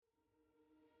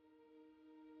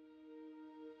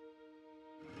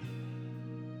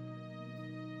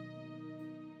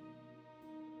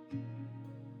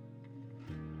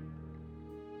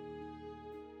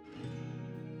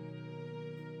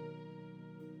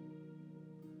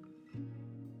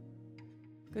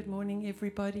Good morning,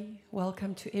 everybody.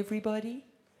 Welcome to everybody.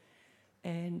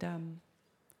 And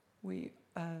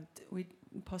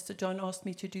Pastor John asked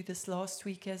me to do this last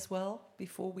week as well,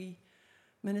 before we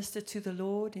minister to the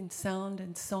Lord in sound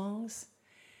and songs.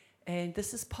 And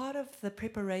this is part of the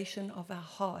preparation of our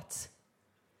hearts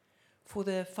for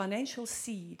the financial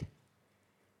seed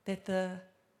that the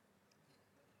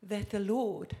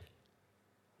Lord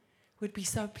would be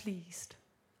so pleased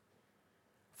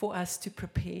for us to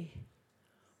prepare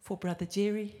for Brother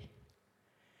Jerry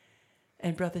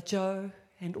and Brother Joe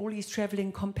and all his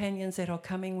traveling companions that are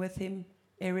coming with him,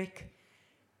 Eric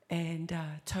and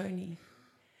Tony.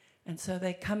 And so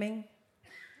they're coming,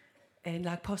 and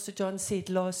like Pastor John said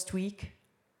last week,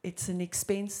 it's an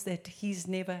expense that he's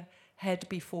never had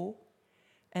before.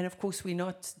 And of course, we're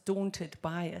not daunted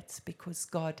by it, because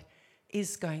God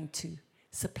is going to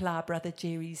supply Brother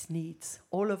Jerry's needs,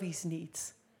 all of his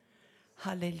needs.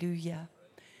 Hallelujah.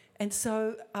 And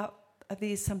so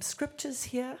there's some scriptures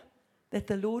here that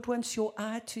the Lord wants your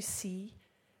eye to see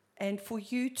and for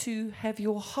you to have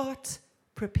your heart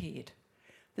prepared.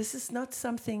 This is not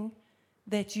something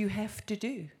that you have to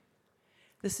do.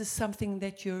 This is something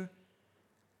that you're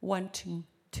wanting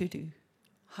to do.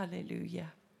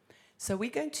 Hallelujah. So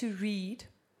we're going to read.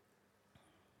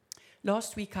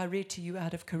 Last week I read to you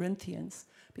out of Corinthians,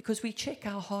 because we check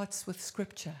our hearts with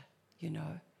scripture, you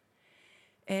know.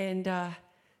 And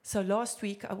so last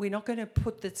week, we're not going to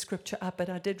put that scripture up,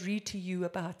 but I did read to you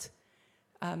about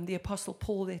the Apostle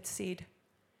Paul that said,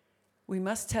 "We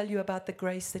must tell you about the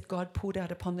grace that God poured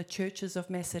out upon the churches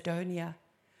of Macedonia,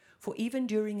 for even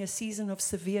during a season of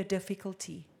severe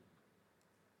difficulty."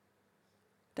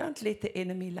 Don't let the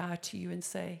enemy lie to you and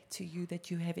say to you that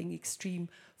you're having extreme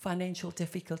financial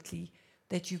difficulty,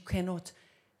 that you cannot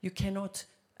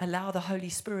allow the Holy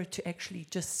Spirit to actually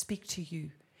just speak to you.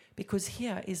 Because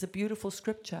here is a beautiful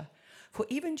scripture. "For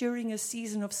even during a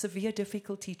season of severe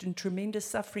difficulty and tremendous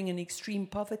suffering and extreme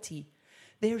poverty,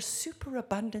 their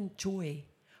superabundant joy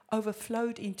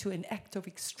overflowed into an act of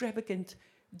extravagant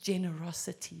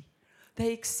generosity.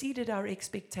 They exceeded our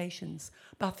expectations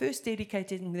by first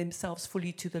dedicating themselves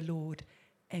fully to the Lord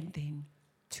and then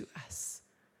to us."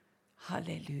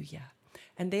 Hallelujah.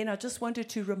 And then I just wanted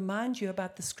to remind you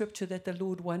about the scripture that the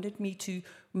Lord wanted me to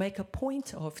make a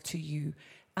point of to you.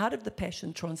 Out of the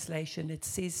Passion Translation, it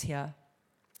says here,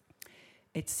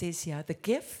 the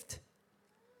gift,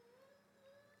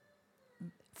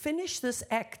 finish this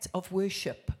act of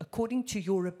worship according to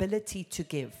your ability to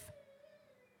give.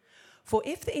 For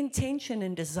if the intention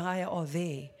and desire are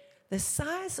there, the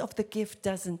size of the gift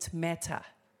doesn't matter.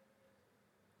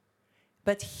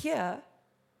 But here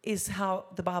is how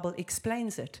the Bible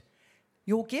explains it.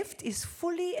 Your gift is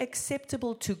fully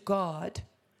acceptable to God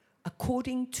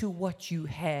according to what you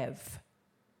have,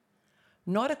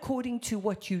 not according to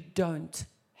what you don't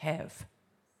have.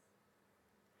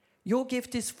 Your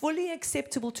gift is fully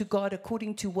acceptable to God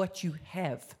according to what you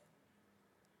have.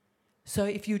 So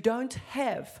if you don't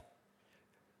have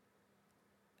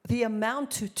the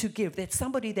amount to give that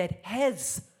somebody that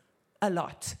has a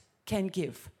lot can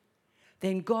give,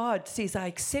 then God says, I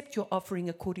accept your offering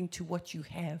according to what you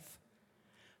have,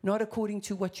 not according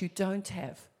to what you don't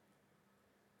have.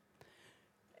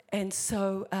 And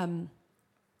so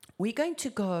we're going to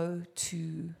go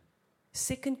to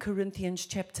 2 Corinthians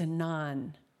chapter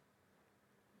 9.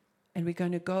 And we're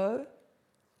going to go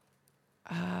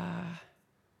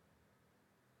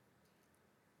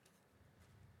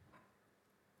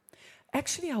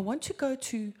actually, I want to go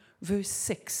to verse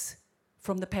 6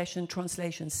 from the Passion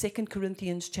Translation, 2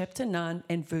 Corinthians chapter 9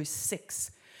 and verse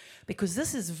 6, because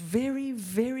this is very,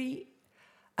 very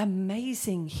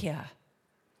amazing here.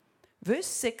 Verse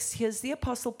 6, here's the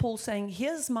Apostle Paul saying,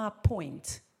 here's my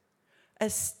point.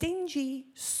 A stingy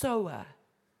sower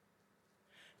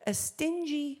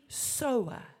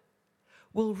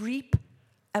will reap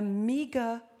a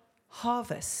meager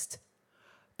harvest,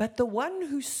 but the one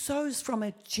who sows from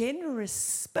a generous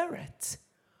spirit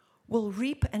will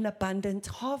reap an abundant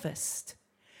harvest.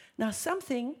 Now,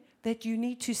 something that you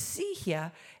need to see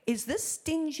here is this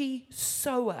stingy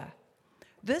sower.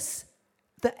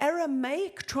 The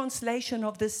Aramaic translation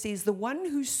of this says, the one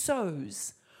who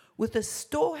sows with a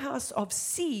storehouse of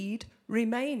seed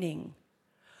remaining.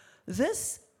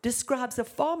 This describes a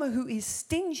farmer who is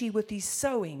stingy with his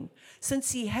sowing.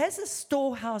 Since he has a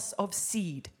storehouse of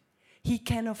seed, he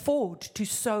can afford to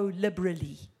sow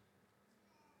liberally.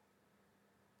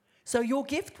 So your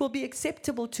gift will be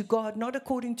acceptable to God, not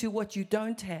according to what you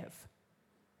don't have,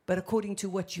 but according to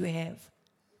what you have.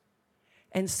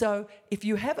 And so if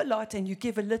you have a lot and you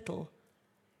give a little,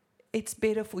 it's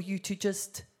better for you to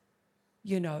just,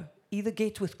 either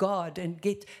get with God and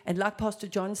like Pastor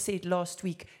John said last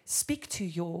week, speak to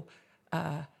your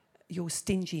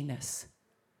stinginess.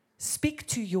 Speak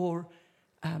to your,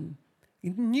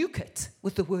 nuke it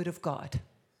with the word of God.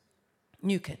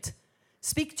 Nuke it.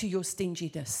 Speak to your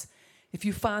stinginess. If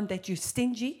you find that you're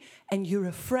stingy and you're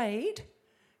afraid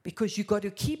because you've got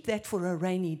to keep that for a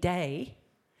rainy day,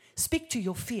 speak to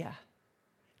your fear.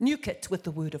 Nuke it with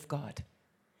the word of God.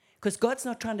 Because God's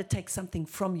not trying to take something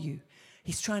from you.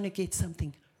 He's trying to get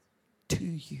something to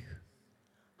you.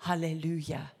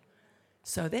 Hallelujah.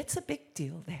 So that's a big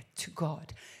deal, that, to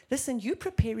God. Listen, you're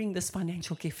preparing this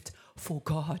financial gift for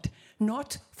God,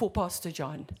 not for Pastor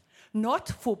John, not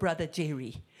for Brother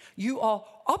Jerry. You are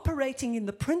operating in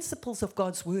the principles of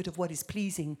God's word of what is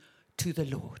pleasing to the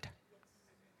Lord.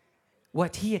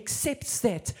 What he accepts,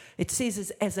 that it says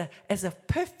is as a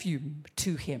perfume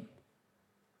to him.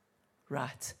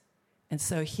 Right. And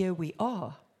so here we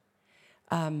are.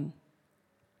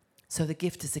 So the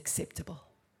gift is acceptable.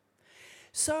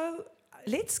 So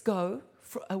let's go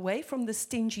away from the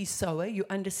stingy sower. You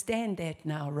understand that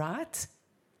now, right?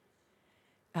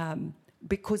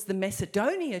 Because the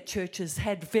Macedonia churches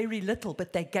had very little,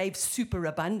 but they gave super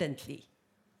abundantly.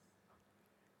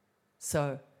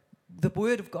 So the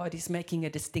word of God is making a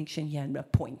distinction here and a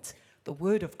point. The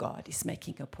word of God is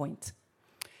making a point.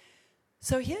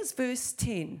 So here's verse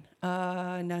 10.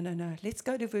 No. Let's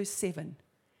go to verse 7.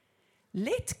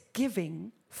 Let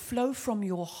giving flow from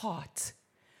your heart,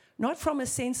 not from a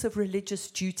sense of religious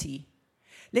duty.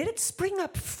 Let it spring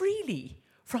up freely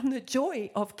from the joy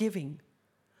of giving.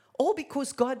 All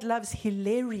because God loves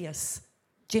hilarious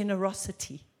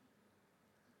generosity.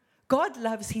 God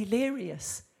loves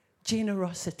hilarious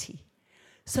generosity.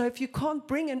 So if you can't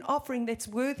bring an offering that's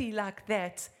worthy like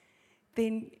that,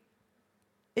 then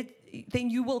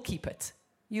you will keep it.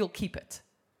 You'll keep it,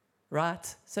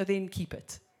 right? So then keep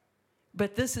it.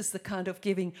 But this is the kind of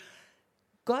giving.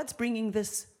 God's bringing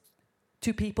this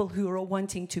to people who are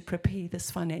wanting to prepare this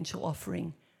financial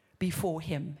offering before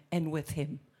him and with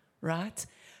him, right?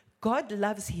 God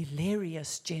loves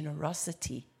hilarious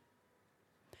generosity.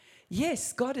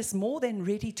 Yes, God is more than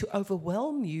ready to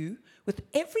overwhelm you with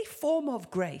every form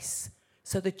of grace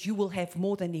so that you will have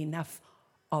more than enough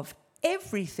of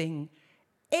everything,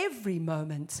 every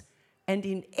moment, and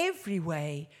in every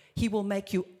way. He will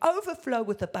make you overflow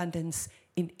with abundance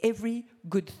in every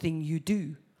good thing you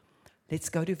do. Let's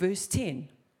go to verse 10.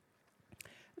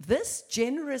 This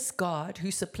generous God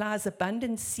who supplies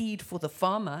abundant seed for the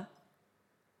farmer,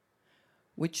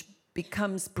 which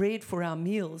becomes bread for our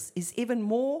meals, is even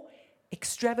more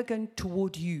extravagant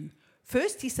toward you.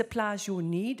 First, he supplies your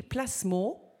need plus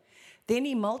more. Then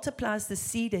he multiplies the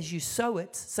seed as you sow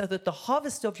it so that the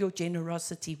harvest of your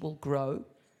generosity will grow.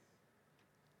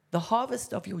 The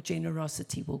harvest of your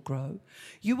generosity will grow.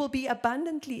 You will be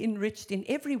abundantly enriched in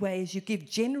every way as you give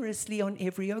generously on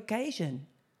every occasion.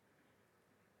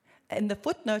 And the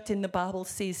footnote in the Bible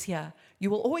says here, you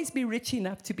will always be rich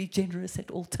enough to be generous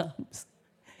at all times.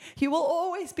 You will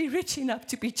always be rich enough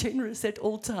to be generous at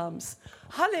all times.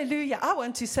 Hallelujah. I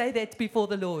want to say that before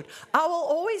the Lord. I will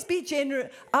always be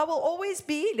generous. I will always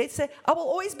be, I will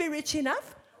always be rich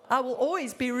enough. I will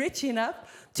always be rich enough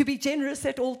to be generous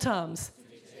at all times.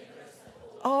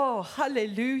 Oh,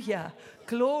 hallelujah.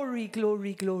 Glory,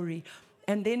 glory, glory.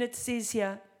 And then it says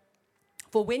here,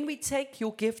 for when we take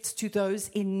your gifts to those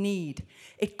in need,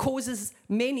 it causes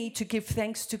many to give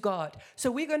thanks to God.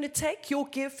 So we're going to take your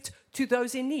gift to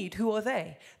those in need. Who are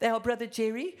they? They are Brother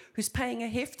Jerry, who's paying a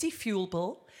hefty fuel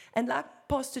bill. And like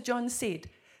Pastor John said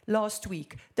last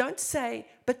week, don't say,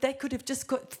 but they could have just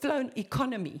flown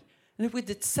economy. And it would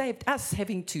have saved us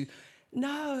having to.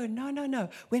 No.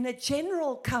 When a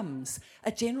general comes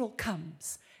as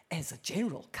a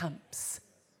general comes.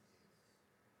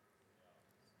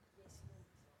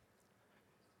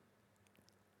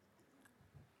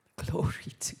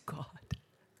 Glory to God.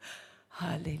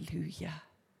 Hallelujah.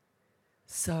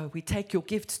 So we take your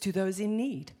gifts to those in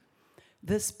need.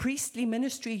 This priestly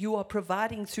ministry you are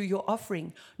providing through your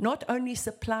offering not only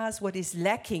supplies what is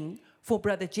lacking for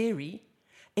Brother Jerry,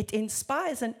 it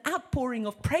inspires an outpouring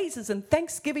of praises and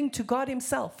thanksgiving to God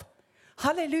himself.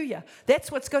 Hallelujah.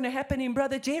 That's what's going to happen in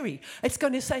Brother Jerry. It's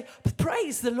going to say,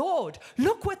 praise the Lord.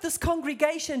 Look what this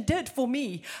congregation did for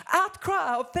me.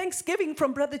 Outcry of thanksgiving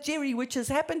from Brother Jerry, which has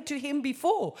happened to him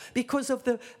before because of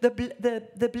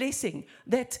the blessing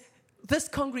that this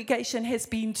congregation has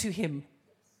been to him.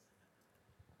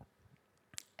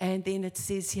 And then it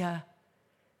says here,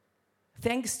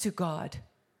 thanks to God.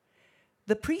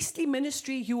 The priestly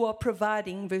ministry you are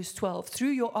providing, verse 12, through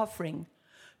your offering,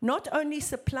 not only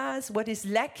supplies what is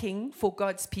lacking for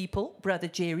God's people, Brother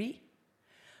Jerry,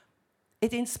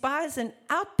 it inspires an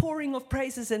outpouring of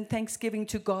praises and thanksgiving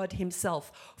to God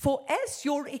himself. For as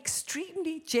your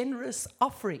extremely generous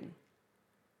offering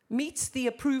meets the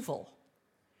approval,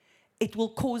 it will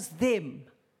cause them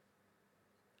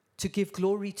to give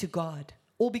glory to God,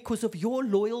 all because of your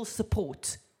loyal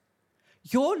support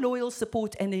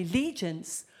and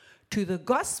allegiance to the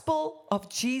gospel of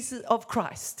Jesus, of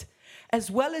Christ, as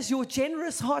well as your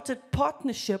generous-hearted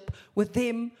partnership with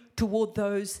them toward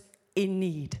those in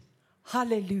need.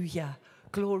 Hallelujah.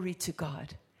 Glory to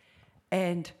God.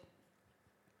 And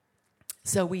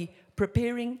so we're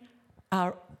preparing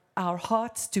our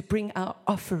hearts to bring our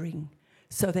offering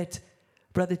so that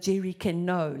Brother Jerry can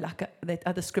know, like that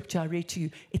other scripture I read to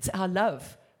you, it's our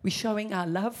love. We're showing our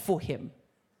love for him,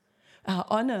 our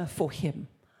honor for him.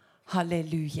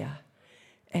 Hallelujah.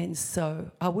 And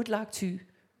so I would like to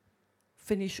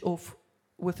finish off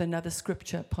with another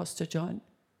scripture, Pastor John.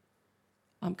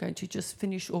 I'm going to just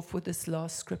finish off with this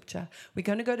last scripture. We're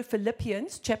going to go to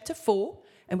Philippians chapter 4,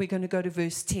 and we're going to go to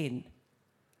verse 10.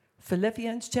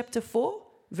 Philippians chapter 4,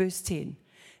 verse 10.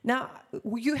 Now,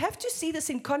 you have to see this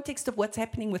in context of what's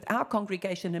happening with our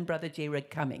congregation and Brother Jerry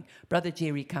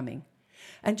coming.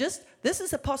 And just, this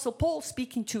is Apostle Paul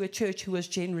speaking to a church who was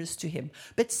generous to him.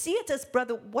 But see it as,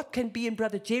 brother, what can be in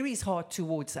Brother Jerry's heart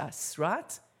towards us,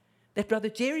 right? That Brother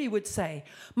Jerry would say,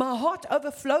 my heart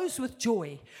overflows with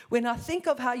joy when I think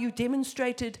of how you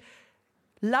demonstrated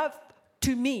love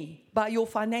to me by your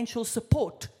financial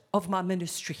support of my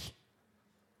ministry.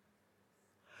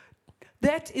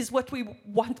 That is what we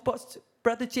want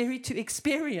Brother Jerry to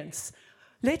experience.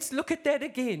 Let's look at that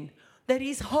again. That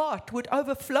his heart would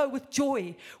overflow with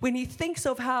joy when he thinks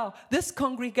of how this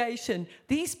congregation,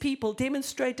 these people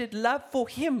demonstrated love for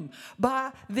him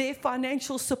by their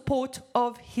financial support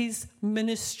of his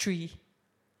ministry.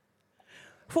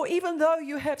 For even though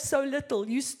you have so little,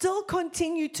 you still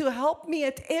continue to help me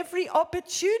at every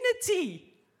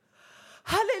opportunity.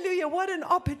 Hallelujah, what an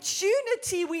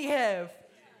opportunity we have.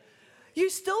 You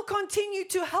still continue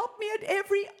to help me at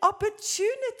every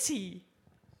opportunity.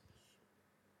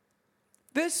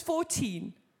 Verse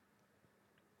 14.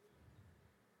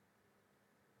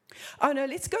 Oh no,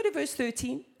 let's go to verse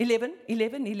 13, 11.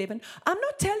 I'm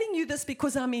not telling you this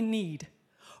because I'm in need.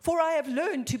 For I have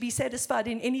learned to be satisfied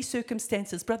in any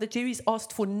circumstances. Brother Jerry's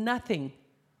asked for nothing.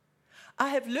 I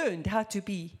have learned how to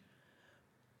be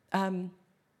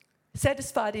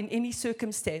satisfied in any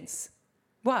circumstance.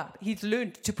 Wow, he's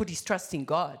learned to put his trust in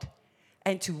God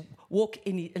and to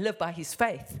live by his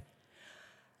faith.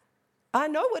 I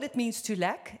know what it means to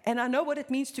lack, and I know what it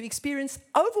means to experience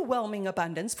overwhelming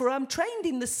abundance, for I'm trained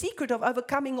in the secret of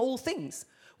overcoming all things,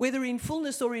 whether in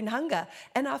fullness or in hunger.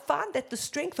 And I find that the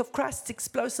strength of Christ's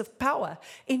explosive power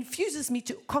infuses me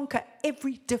to conquer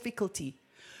every difficulty.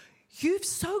 You've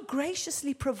so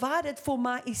graciously provided for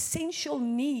my essential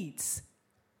needs.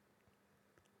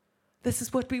 This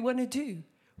is what we want to do.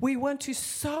 We want to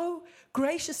so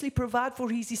graciously provide for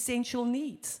his essential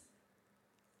needs.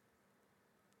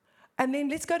 And then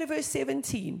let's go to verse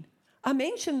 17. I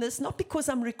mention this not because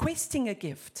I'm requesting a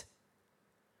gift.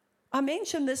 I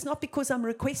mention this not because I'm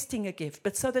requesting a gift,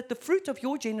 but so that the fruit of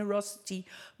your generosity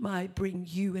might bring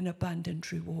you an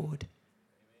abundant reward.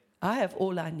 I have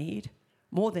all I need,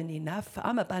 more than enough.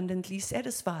 I'm abundantly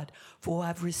satisfied, for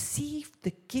I've received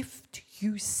the gift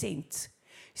you sent.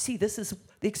 See, this is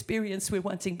the experience we're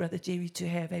wanting Brother Jerry to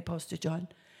have, Pastor John?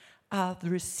 I've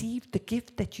received the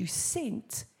gift that you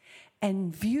sent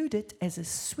and viewed it as a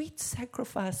sweet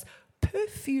sacrifice,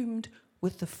 perfumed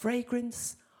with the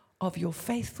fragrance of your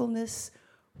faithfulness,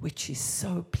 which is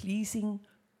so pleasing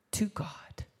to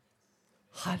God.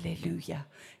 Hallelujah.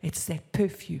 It's that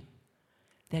perfume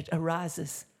that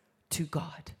arises to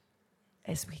God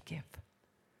as we give.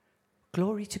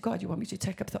 Glory to God. You want me to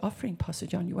take up the offering, Pastor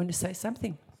John? You want to say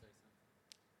something?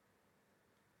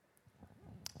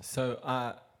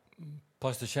 So,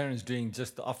 Pastor Sharon's doing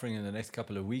just the offering in the next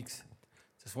couple of weeks.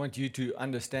 Just want you to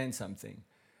understand something.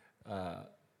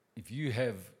 If you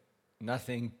have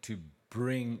nothing to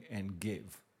bring and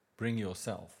give, bring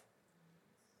yourself.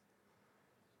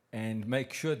 And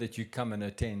make sure that you come and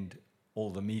attend all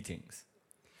the meetings.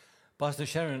 Pastor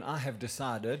Sharon and I have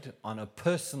decided on a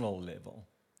personal level,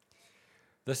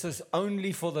 this is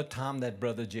only for the time that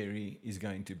Brother Jerry is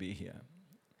going to be here.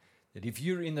 That if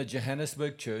you're in the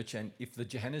Johannesburg church, and if the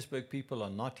Johannesburg people are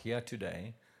not here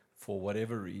today, for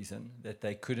whatever reason, that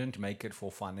they couldn't make it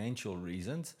for financial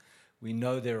reasons, we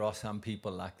know there are some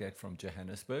people like that from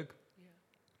Johannesburg. Yeah.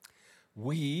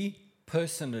 We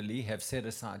personally have set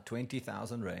aside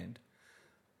 20,000 Rand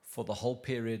for the whole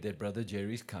period that Brother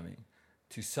Jerry's coming,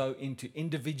 to sow into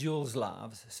individuals'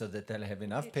 lives so that they'll have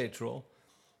enough petrol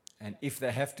And if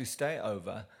they have to stay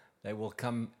over, they will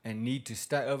come and need to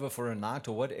stay over for a night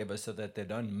or whatever so that they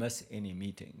don't miss any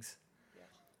meetings.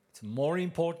 It's more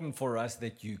important for us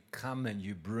that you come and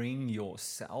you bring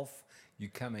yourself, you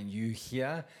come and you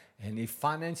hear. And if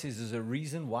finances is a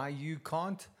reason why you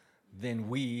can't, then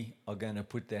we are going to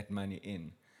put that money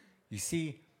in. You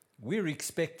see, we're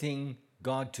expecting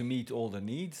God to meet all the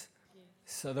needs.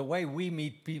 So the way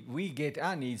we get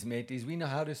our needs met is we know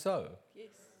how to sow.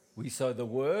 We sow the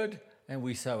word and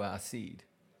we sow our seed.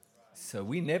 So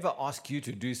we never ask you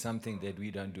to do something that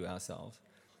we don't do ourselves.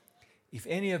 If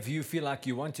any of you feel like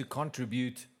you want to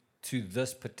contribute to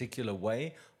this particular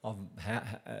way of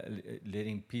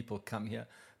letting people come here,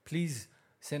 please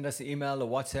send us an email or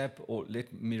WhatsApp, or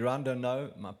let Miranda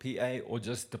know, my PA, or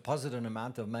just deposit an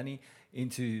amount of money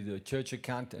into the church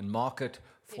account and mark it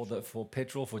for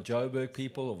petrol for Joburg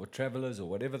people or for travelers or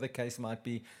whatever the case might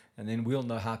be, and then we'll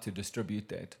know how to distribute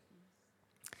that.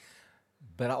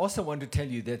 But I also want to tell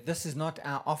you that this is not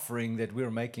our offering that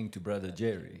we're making to Brother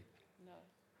Jerry. No.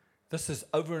 This is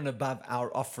over and above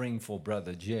our offering for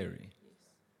Brother Jerry.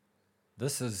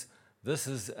 This is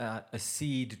a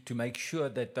seed to make sure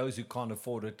that those who can't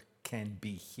afford it can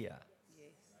be here.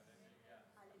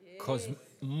 Because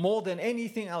more than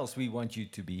anything else, we want you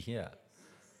to be here.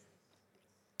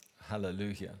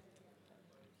 Hallelujah.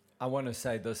 I want to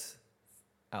say this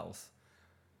else.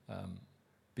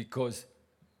 Because,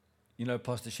 you know,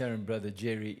 Pastor Sharon, Brother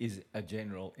Jerry is a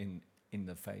general in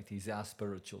the faith. He's our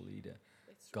spiritual leader.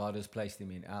 God has placed him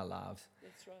in our lives.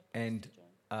 That's right. And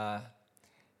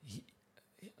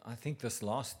I think this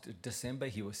last December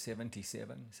he was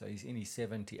 77, so he's in his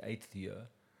 78th year.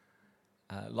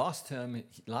 Last time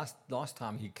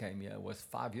he came here was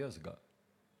 5 years ago.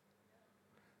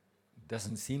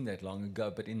 Doesn't seem that long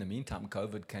ago, but in the meantime,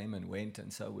 COVID came and went,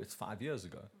 and so it's 5 years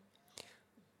ago.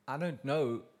 I don't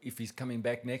know if he's coming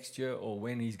back next year or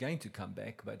when he's going to come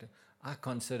back, but I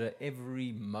consider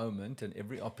every moment and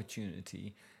every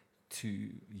opportunity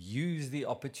to use the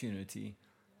opportunity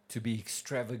to be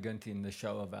extravagant in the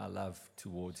show of our love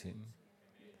towards him.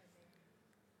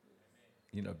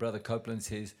 You know, Brother Copeland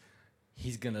says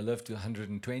he's going to live to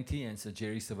 120, and so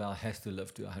Jerry Savelle has to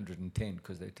live to 110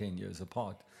 because they're 10 years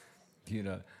apart. You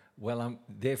know, well,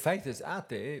 their faith is out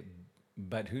there,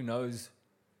 but who knows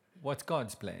what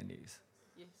God's plan is?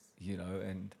 Yes. You know,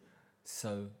 and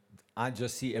so I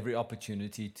just see every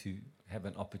opportunity to have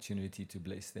an opportunity to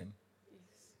bless them.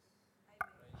 Yes.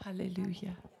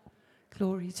 Hallelujah.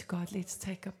 Glory to God. Let's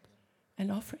take up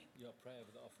an offering. Yeah, pray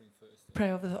over the offering first.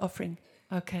 Pray over the offering.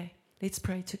 Okay, let's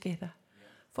pray together.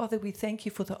 Father, we thank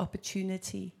you for the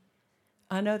opportunity.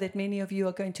 I know that many of you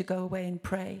are going to go away and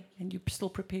pray, and you're still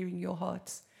preparing your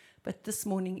hearts. But this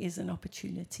morning is an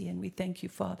opportunity, and we thank you,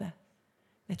 Father,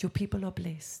 that your people are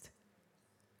blessed.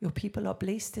 Your people are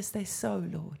blessed as they sow,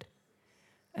 Lord.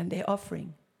 And their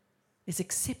offering is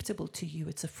acceptable to you.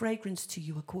 It's a fragrance to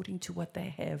you according to what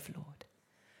they have, Lord.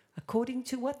 According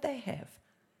to what they have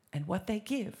and what they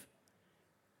give,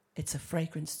 it's a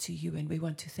fragrance to you, and we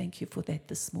want to thank you for that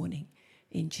this morning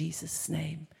in Jesus'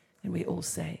 name. And we all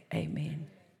say amen.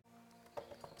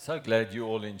 So glad you're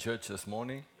all in church this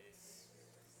morning.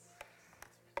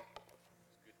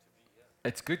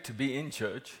 It's good to be in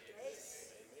church.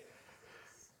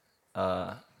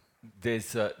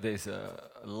 There's a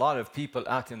lot of people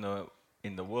out in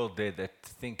the world there that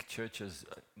think church is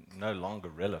no longer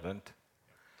relevant.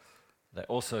 They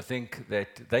also think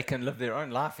that they can live their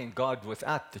own life in God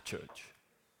without the church.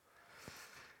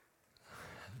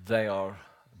 They are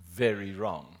very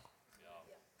wrong.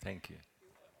 Thank you.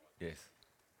 Yes.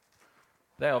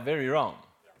 They are very wrong.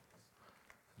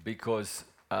 Because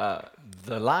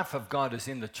the life of God is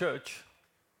in the church,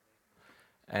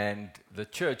 and the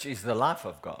church is the life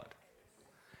of God.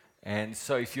 And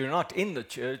so if you're not in the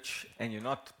church and you're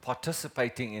not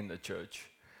participating in the church,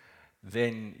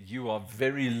 then you are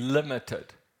very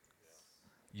limited.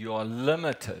 You are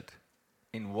limited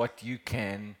in what you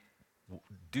can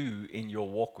do in your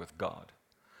walk with God.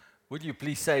 Would you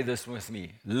please say this with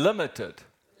me? Limited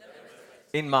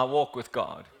in my walk with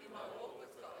God.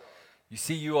 You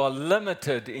see, you are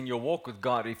limited in your walk with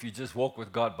God if you just walk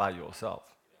with God by yourself.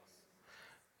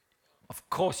 Of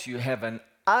course, you have an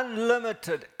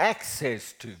unlimited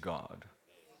access to God,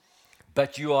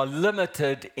 but you are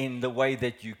limited in the way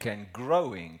that you can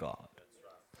grow in God.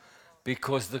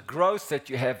 Because the growth that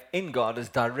you have in God is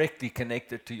directly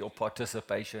connected to your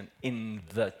participation in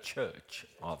the church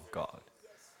of God.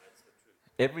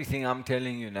 Everything I'm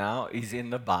telling you now is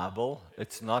in the Bible.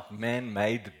 It's not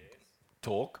man-made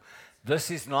talk.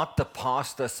 This is not the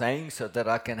pastor saying so that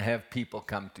I can have people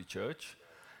come to church.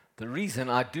 The reason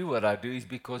I do what I do is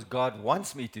because God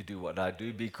wants me to do what I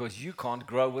do, because you can't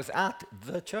grow without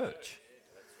the church.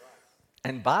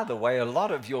 And by the way, a lot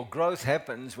of your growth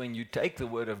happens when you take the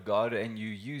Word of God and you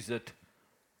use it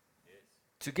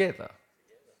together.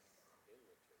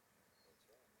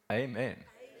 Amen.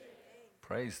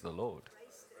 Praise the Lord.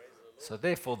 So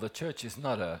therefore, the church is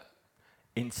not an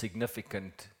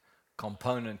insignificant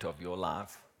component of your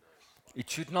life. It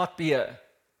should not be a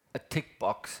tick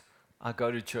box. I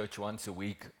go to church once a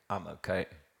week, I'm okay.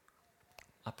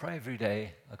 I pray every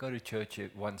day, I go to church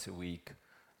once a week,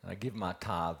 and I give my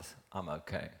tithes, I'm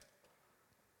okay.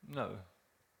 No.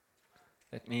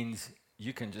 That means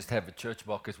you can just have a church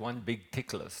box as one big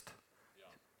tick list.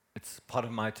 It's part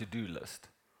of my to-do list.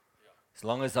 As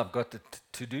long as I've got the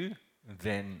to-do,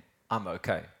 then I'm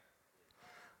okay.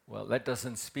 Well, that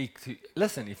doesn't speak to...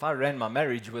 Listen, if I ran my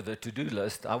marriage with a to-do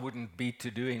list, I wouldn't be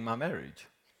to-doing my marriage.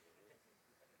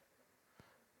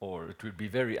 Or it would be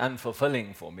very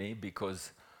unfulfilling for me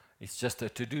because it's just a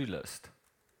to-do list.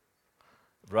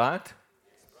 Right?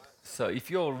 So if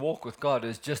your walk with God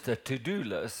is just a to-do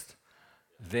list,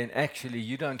 then actually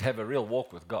you don't have a real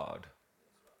walk with God.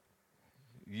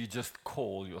 You just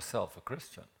call yourself a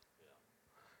Christian.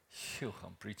 Phew,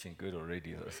 I'm preaching good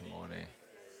already this morning.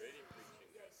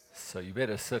 So you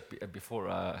better sit before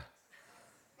I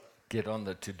get on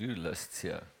the to-do lists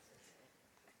here.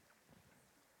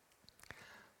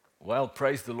 Well,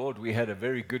 praise the Lord, we had a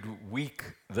very good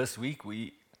week this week.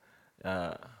 We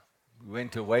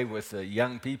went away with the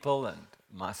young people and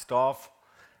my staff,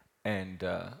 and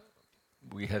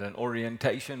we had an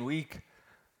orientation week,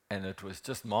 and it was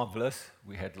just marvelous.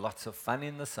 We had lots of fun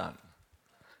in the sun,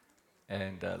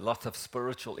 and lots of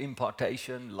spiritual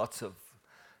impartation, lots of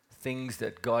things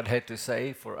that God had to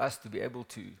say for us to be able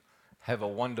to have a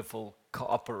wonderful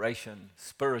cooperation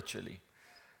spiritually.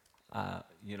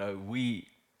 We,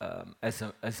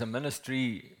 as a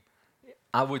ministry,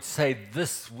 I would say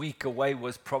this week away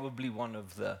was probably one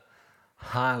of the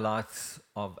highlights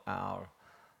of our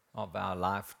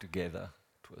life together.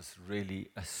 It was really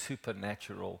a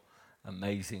supernatural,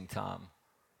 amazing time.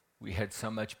 We had so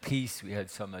much peace, we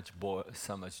had so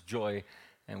much joy,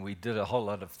 and we did a whole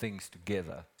lot of things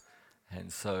together.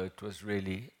 And so it was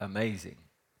really amazing.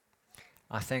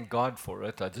 I thank God for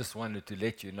it. I just wanted to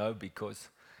let you know because,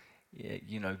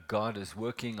 God is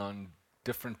working on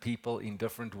different people in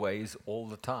different ways all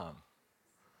the time.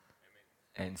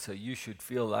 And so you should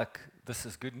feel like this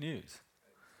is good news.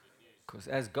 Because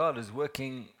as God is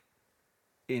working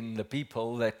in the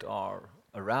people that are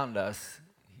around us,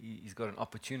 He's got an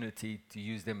opportunity to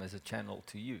use them as a channel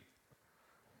to you.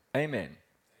 Amen.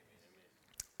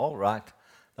 All right.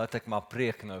 Laat ek maar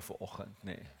preek nou vanoggend,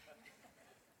 nee.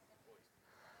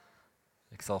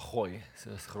 Ek sal gooi,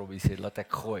 soos Grobbie sê, laat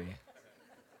ek gooi.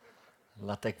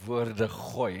 Laat ek woorde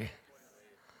gooi.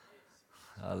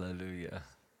 Halleluja.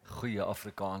 Goeie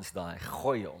Afrikaans daai,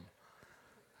 gooi hom.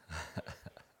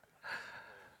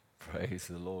 Praise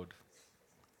the Lord.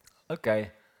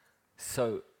 Okay,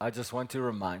 so I just want to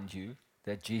remind you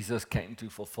that Jesus came to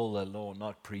fulfill the law,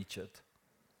 not preach it.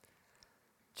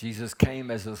 Jesus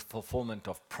came as a fulfillment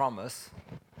of promise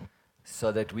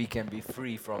so that we can be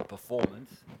free from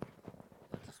performance.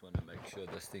 I just want to make sure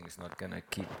this thing is not going to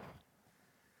keep.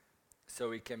 So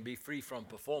we can be free from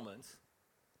performance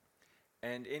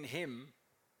and in Him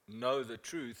know the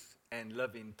truth and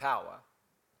live in power.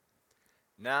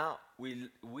 Now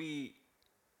we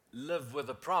live with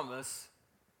a promise,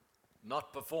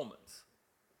 not performance.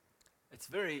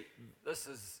 This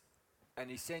is an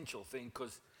essential thing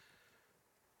because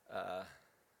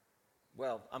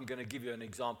I'm going to give you an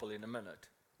example in a minute.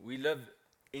 We live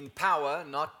in power,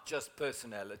 not just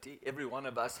personality. Every one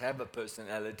of us have a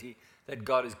personality that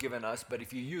God has given us, but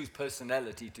if you use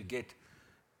personality to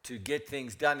get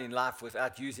things done in life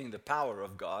without using the power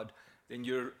of God, then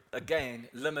you're, again,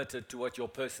 limited to what your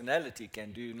personality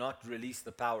can do, not release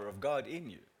the power of God in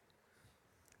you.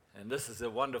 And this is a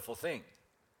wonderful thing.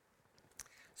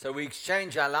 So we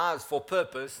exchange our lives for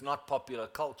purpose, not popular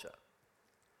culture.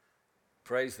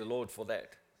 Praise the Lord for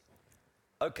that.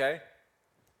 Okay.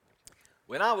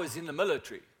 When I was in the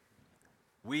military,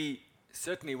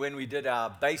 certainly when we did our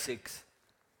basics,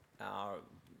 our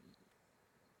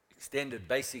extended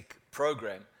basic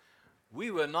program, we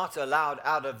were not allowed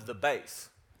out of the base,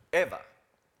 ever.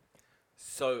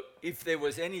 So if there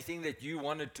was anything that you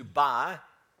wanted to buy,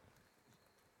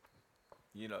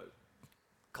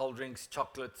 cold drinks,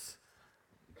 chocolates,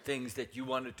 things that you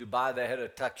wanted to buy, they had a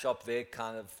tuck shop there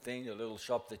kind of thing, a little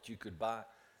shop that you could buy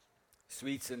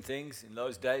sweets and things in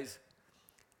those days.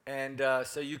 And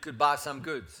so you could buy some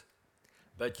goods.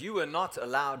 But you were not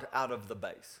allowed out of the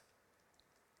base.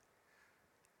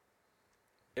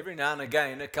 every now and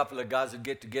again, a couple of guys would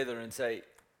get together and say,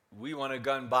 we want to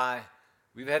go and buy,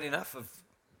 we've had enough of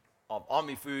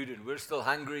army food and we're still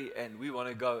hungry and we want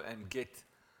to go and get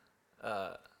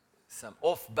some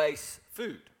off-base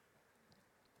food.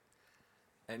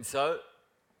 And so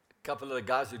a couple of the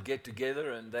guys would get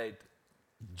together and they'd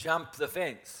jump the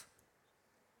fence.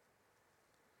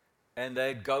 And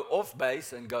they'd go off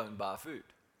base and go and buy food.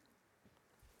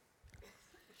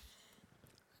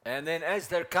 And then as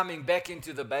they're coming back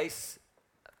into the base,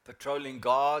 patrolling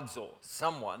guards or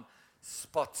someone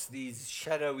spots these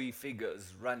shadowy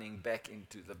figures running back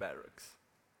into the barracks.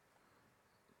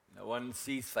 No one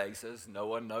sees faces, no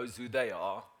one knows who they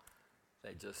are.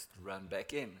 They just run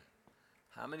back in.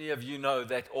 How many of you know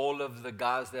that all of the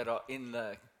guys that are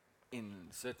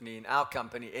certainly in our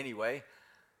company anyway,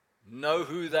 know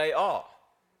who they are?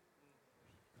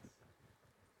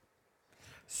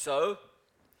 So,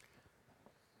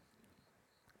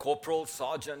 corporal,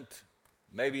 sergeant,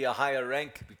 maybe a higher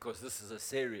rank, because this is a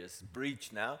serious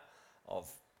breach now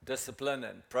of discipline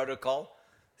and protocol.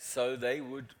 So they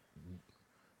would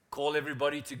call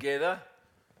everybody together.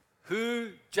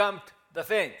 Who jumped the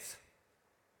fence?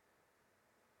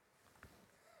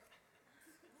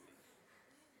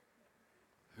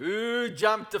 Who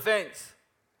jumped the fence?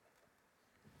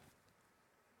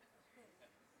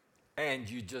 And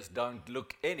you just don't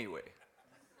look anywhere.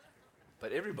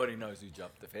 But everybody knows who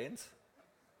jumped the fence.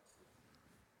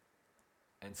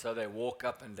 And so they walk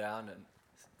up and down, and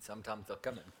sometimes they'll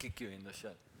come and kick you in the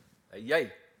shin. Hey,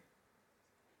 yay!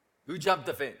 Who jumped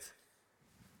the fence?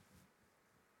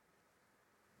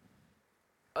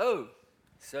 Oh,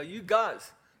 so you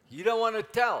guys, you don't want to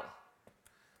tell.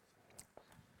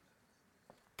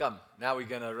 Come, now we're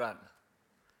going to run.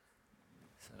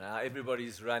 So now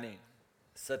everybody's running.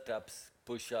 Sit-ups,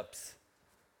 push-ups,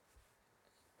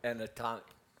 and a time.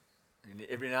 And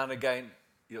every now and again,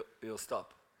 you'll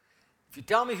stop. If you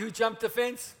tell me who jumped the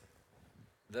fence,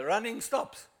 the running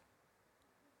stops.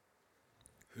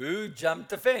 Who jumped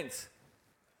the fence?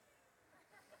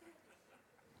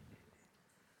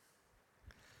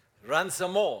 Run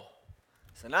some more.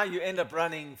 So now you end up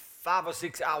running 5 or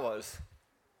 6 hours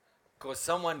because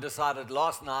someone decided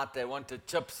last night they wanted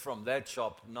chips from that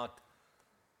shop, not.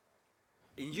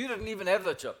 And you didn't even have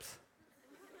the chips.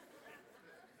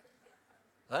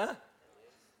 Huh?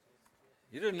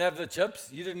 You didn't have the chips.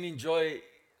 You didn't enjoy,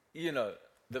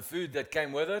 the food that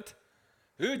came with it.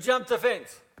 Who jumped the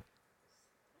fence?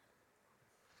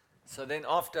 So then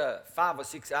after 5 or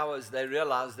 6 hours, they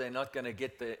realize they're not going to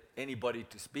get anybody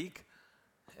to speak.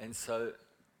 And so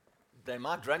they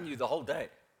might run you the whole day.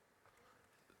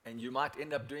 And you might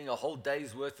end up doing a whole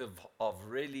day's worth of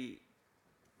really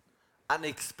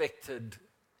unexpected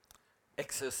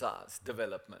exercise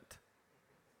development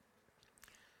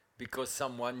because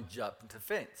someone jumped the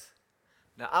fence.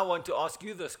 Now, I want to ask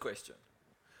you this question.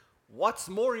 What's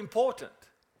more important,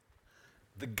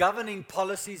 the governing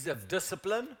policies of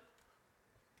discipline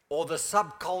or the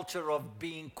subculture of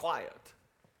being quiet?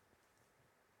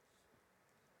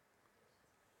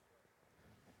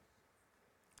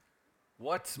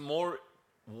 What's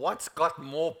got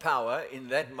more power in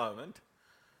that moment?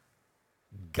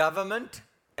 Government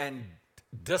and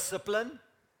discipline,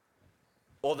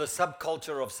 or the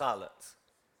subculture of silence?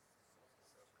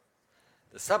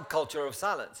 The subculture of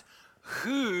silence.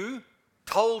 Who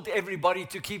told everybody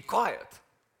to keep quiet?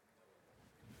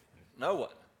 No one.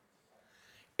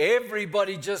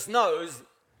 Everybody just knows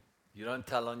you don't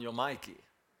tell on your Mikey.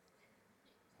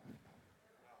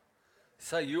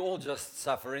 So you all just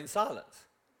suffer in silence.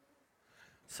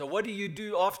 So what do you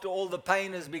do after all the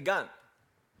pain has begun?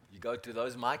 You go to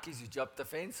those Mikeys, you jump the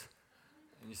fence,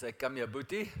 and you say, come here,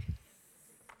 booty.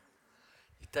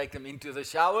 You take them into the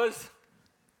showers.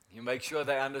 You make sure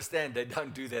they understand they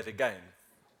don't do that again.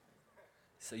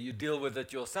 So you deal with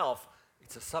it yourself.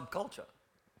 It's a subculture.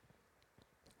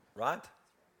 Right?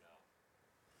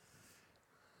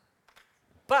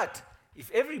 But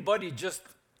if everybody just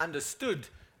understood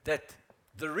that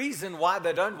the reason why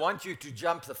they don't want you to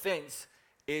jump the fence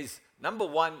is, number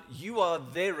one, you are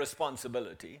their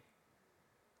responsibility.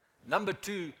 Number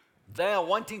two, they are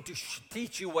wanting to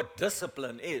teach you what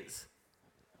discipline is.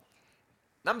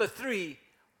 Number three,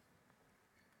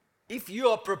 if you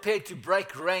are prepared to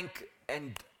break rank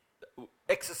and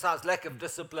exercise lack of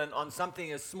discipline on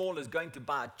something as small as going to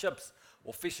buy chips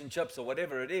or fish and chips or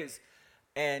whatever it is,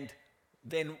 and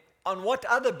then on what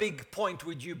other big point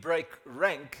would you break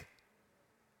rank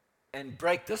and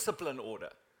break discipline order?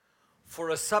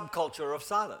 For a subculture of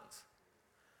silence.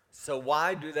 So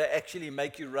why do they actually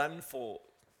make you run for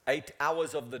 8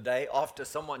 hours of the day after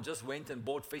someone just went and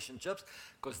bought fish and chips,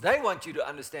 because they want you to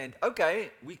understand,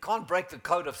 okay, we can't break the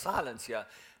code of silence here,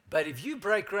 but if you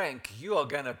break rank, you are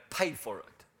going to pay for it.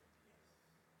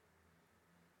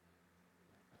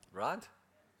 Right?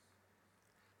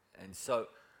 And so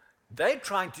they're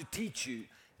trying to teach you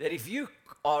that if you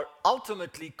are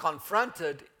ultimately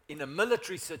confronted in a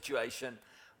military situation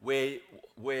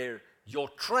where your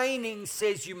training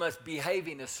says you must behave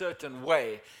in a certain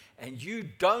way, and you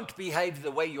don't behave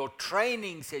the way your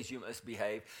training says you must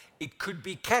behave, it could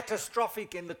be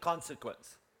catastrophic in the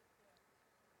consequence.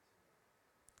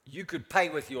 You could pay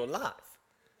with your life.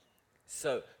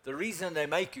 So the reason they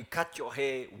make you cut your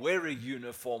hair, wear a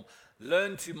uniform,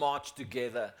 learn to march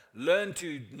together, learn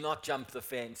to not jump the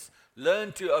fence,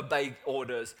 learn to obey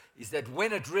orders, is that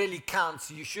when it really counts,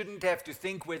 you shouldn't have to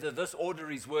think whether this order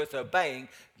is worth obeying.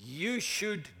 You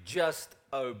should just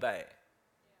obey.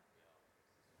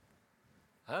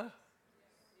 Huh?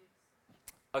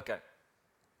 Okay.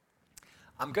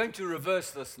 I'm going to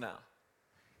reverse this now.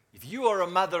 If you are a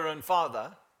mother and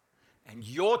father and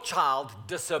your child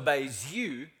disobeys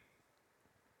you,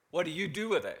 what do you do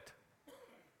with it?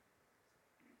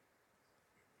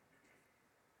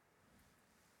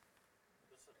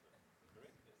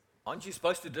 Aren't you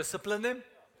supposed to discipline them?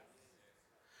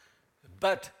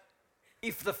 But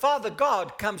if the Father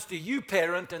God comes to you,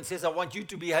 parent, and says, I want you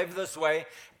to behave this way,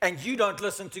 and you don't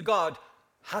listen to God,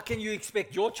 how can you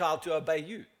expect your child to obey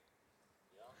you?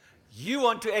 You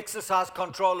want to exercise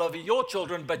control over your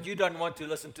children, but you don't want to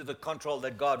listen to the control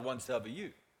that God wants over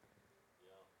you.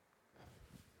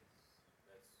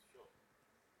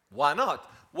 Why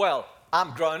not? Well,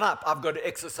 I'm grown up. I've got to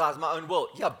exercise my own will.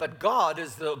 Yeah, but God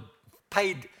is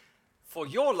paid for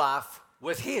your life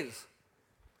with His.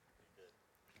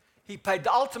 He paid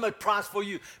the ultimate price for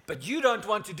you, but you don't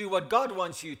want to do what God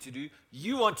wants you to do.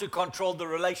 You want to control the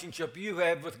relationship you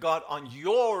have with God on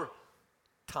your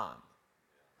time.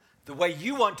 The way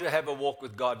you want to have a walk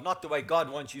with God, not the way God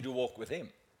wants you to walk with Him.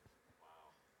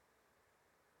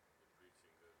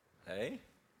 Hey?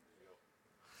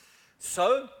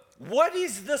 So, what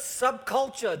is the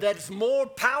subculture that's more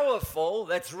powerful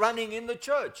that's running in the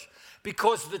church?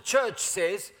 Because the church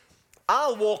says,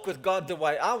 I'll walk with God the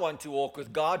way I want to walk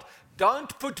with God.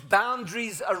 Don't put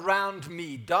boundaries around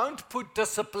me. Don't put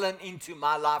discipline into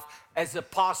my life as a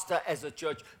pastor, as a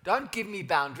church. Don't give me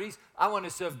boundaries. I want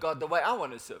to serve God the way I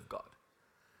want to serve God.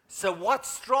 So what's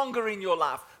stronger in your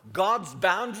life? God's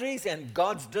boundaries and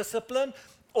God's discipline,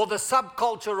 or the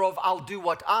subculture of I'll do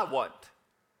what I want?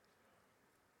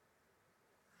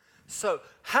 So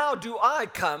how do I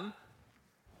come?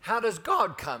 How does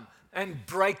God come and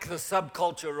break the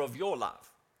subculture of your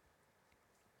life?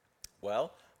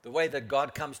 Well, the way that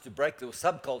God comes to break the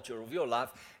subculture of your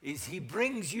life is He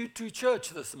brings you to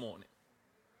church this morning.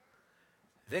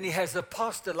 Then He has a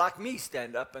pastor like me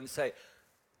stand up and say,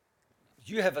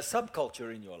 you have a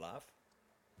subculture in your life.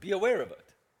 Be aware of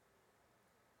it.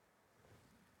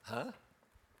 Huh?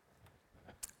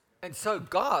 And so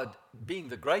God, being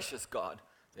the gracious God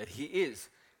that He is,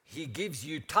 He gives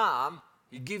you time.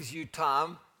 He gives you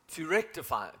time to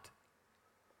rectify it.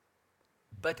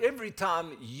 But every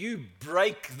time you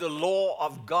break the law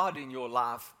of God in your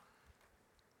life,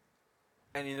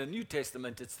 and in the New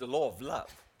Testament, it's the law of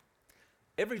love.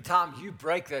 Every time you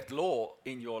break that law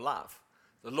in your life,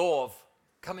 the law of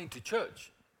coming to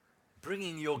church,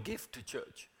 bringing your gift to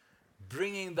church,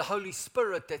 bringing the Holy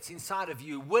Spirit that's inside of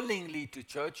you willingly to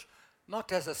church,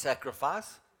 not as a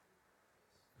sacrifice.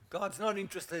 God's not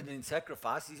interested in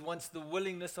sacrifice. He wants the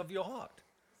willingness of your heart.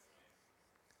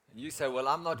 And you say, well,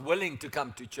 I'm not willing to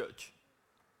come to church.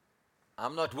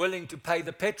 I'm not willing to pay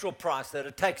the petrol price that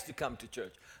it takes to come to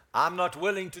church. I'm not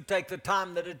willing to take the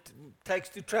time that it takes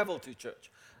to travel to church.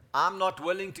 I'm not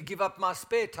willing to give up my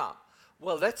spare time.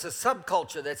 Well, that's a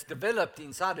subculture that's developed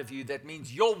inside of you that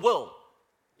means your will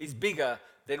is bigger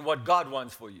than what God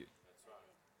wants for you.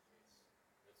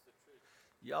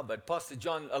 Yeah, but Pastor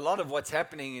John, a lot of what's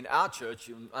happening in our church,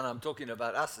 and I'm talking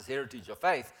about us as Heritage of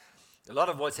Faith, a lot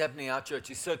of what's happening in our church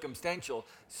is circumstantial.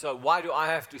 So why do I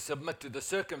have to submit to the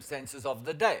circumstances of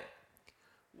the day?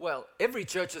 Well, every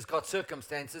church has got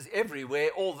circumstances everywhere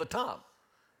all the time.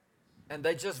 And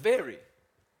they just vary.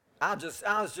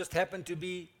 Ours just happen to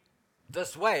be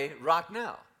this way right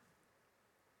now.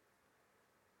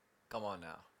 Come on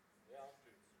now.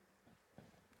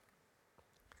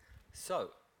 So,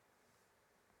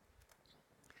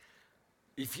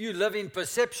 if you live in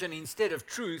perception instead of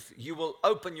truth, you will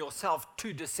open yourself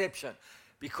to deception.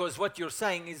 Because what you're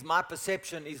saying is my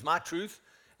perception is my truth,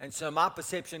 and so my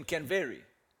perception can vary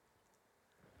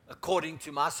according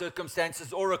to my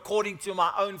circumstances or according to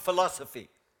my own philosophy.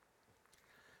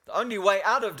 The only way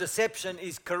out of deception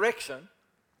is correction,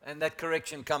 and that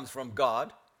correction comes from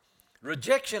God.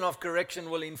 Rejection of correction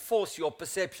will enforce your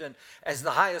perception as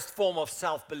the highest form of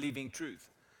self-believing truth.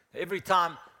 Every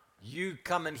time you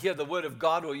come and hear the word of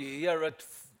God, or you hear it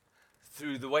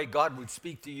through the way God would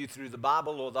speak to you through the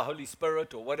Bible or the Holy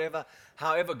Spirit or whatever,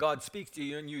 however God speaks to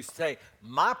you, and you say,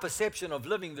 my perception of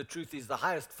living the truth is the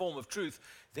highest form of truth,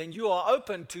 then you are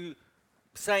open to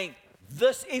saying,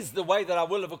 this is the way that I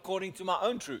will live according to my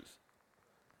own truth.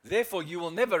 Therefore, you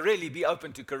will never really be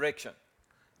open to correction.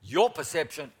 Your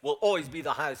perception will always be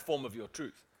the highest form of your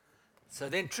truth. So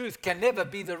then truth can never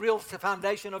be the real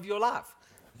foundation of your life.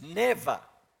 Never.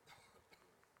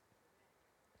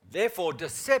 Therefore,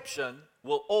 deception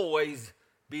will always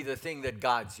be the thing that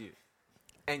guides you.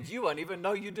 And you won't even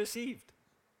know you're deceived.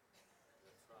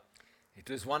 It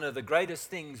was one of the greatest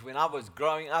things when I was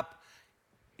growing up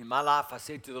in my life. I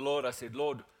said to the Lord, I said,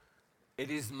 Lord,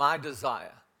 it is my desire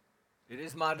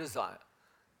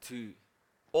to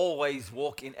always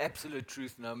walk in absolute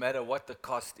truth, no matter what the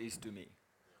cost is to me.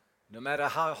 No matter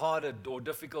how hard or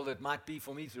difficult it might be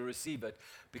for me to receive it,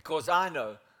 because I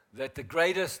know that the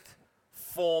greatest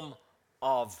form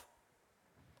of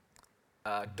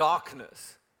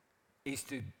darkness is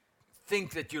to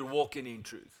think that you're walking in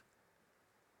truth,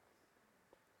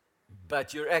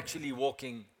 but you're actually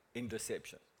walking in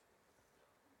deception.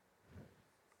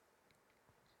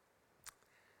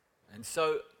 And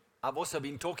so I've also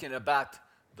been talking about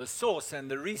the source and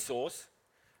the resource.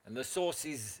 And the source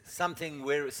is something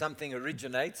where something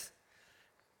originates,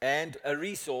 and a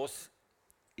resource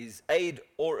is aid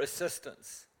or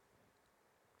assistance.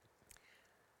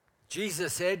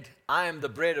 Jesus said, I am the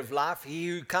bread of life. He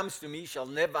who comes to me shall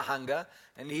never hunger,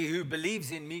 and he who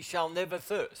believes in me shall never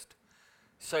thirst.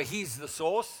 So he's the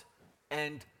source,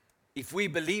 and if we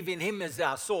believe in him as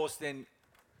our source, then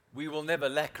we will never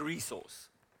lack resource.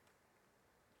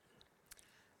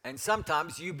 And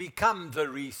sometimes you become the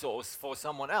resource for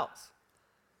someone else,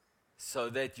 so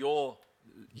that your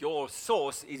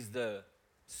source is the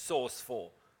source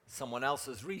for someone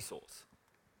else's resource.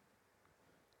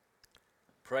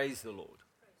 Praise the Lord.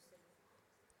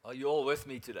 Are you all with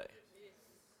me today?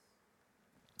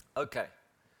 Okay.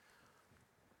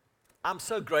 I'm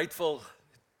so grateful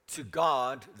to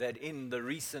God that in the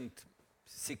recent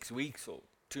 6 weeks or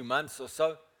 2 months or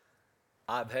so,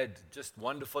 I've had just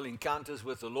wonderful encounters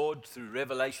with the Lord through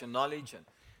revelation knowledge,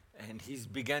 and he's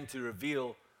begun to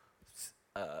reveal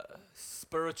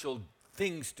spiritual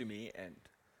things to me and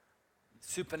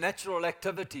supernatural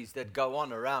activities that go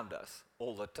on around us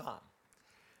all the time.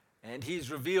 And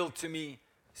he's revealed to me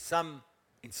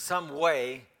in some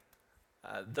way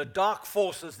the dark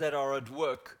forces that are at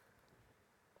work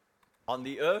on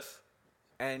the earth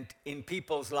and in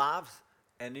people's lives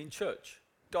and in church.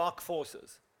 Dark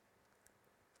forces.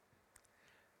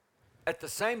 At the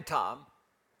same time,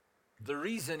 the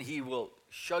reason he will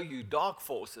show you dark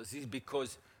forces is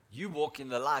because you walk in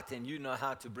the light and you know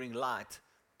how to bring light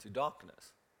to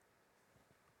darkness.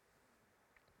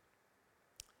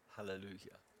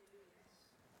 Hallelujah.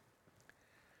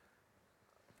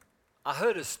 I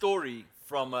heard a story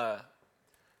from a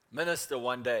minister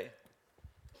one day.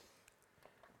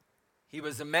 He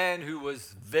was a man who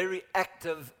was very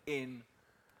active in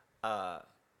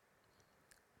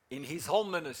his whole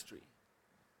ministry.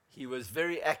 He was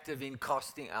very active in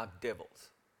casting out devils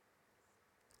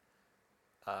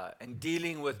and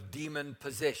dealing with demon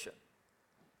possession.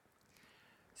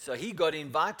 So he got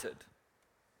invited.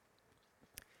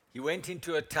 He went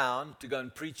into a town to go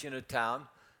and preach in a town.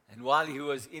 And while he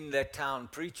was in that town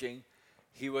preaching,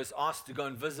 he was asked to go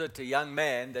and visit a young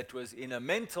man that was in a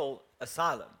mental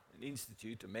asylum,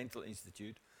 a mental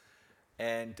institute.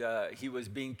 And he was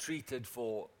being treated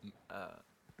for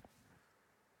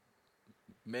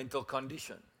mental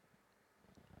condition.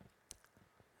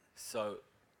 So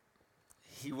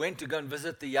he went to go and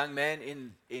visit the young man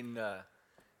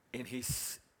in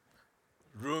his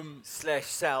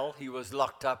room/cell. He was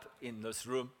locked up in this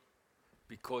room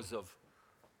because of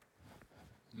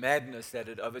madness that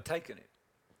had overtaken him.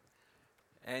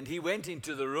 And he went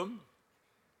into the room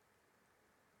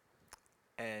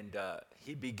and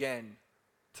he began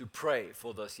to pray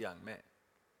for this young man.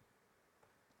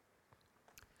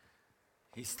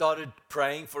 He started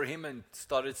praying for him and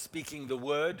started speaking the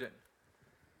word and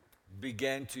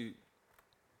began to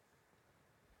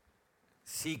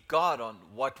seek God on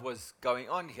what was going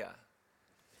on here.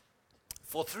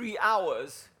 For 3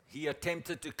 hours, he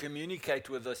attempted to communicate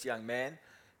with this young man,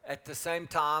 at the same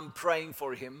time praying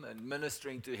for him and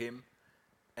ministering to him,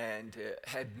 and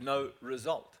had no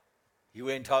result. He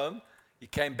went home, he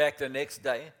came back the next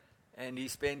day, and he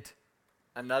spent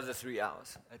another 3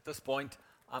 hours. At this point,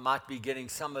 I might be getting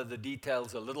some of the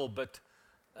details a little bit.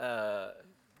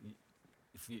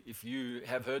 If you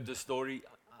have heard the story,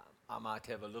 I might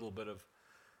have a little bit of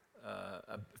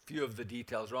a few of the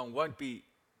details wrong. Won't be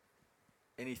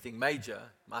anything major.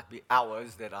 Might be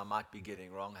hours that I might be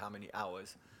getting wrong, how many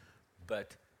hours.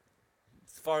 But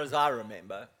as far as I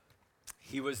remember,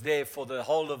 he was there for the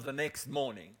whole of the next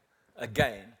morning,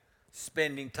 again,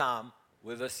 spending time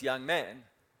with this young man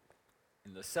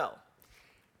in the cell.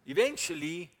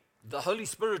 Eventually, the Holy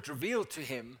Spirit revealed to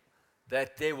him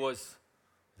that there was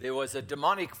a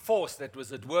demonic force that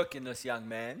was at work in this young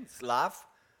man's life.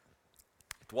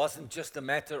 It wasn't just a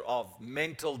matter of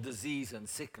mental disease and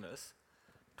sickness.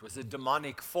 It was a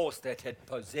demonic force that had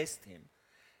possessed him.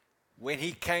 When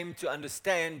he came to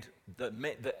understand the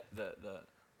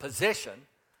possession,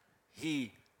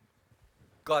 he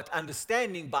got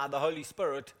understanding by the Holy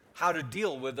Spirit how to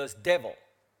deal with this devil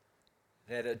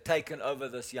that had taken over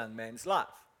this young man's life.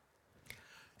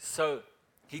 So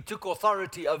he took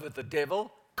authority over the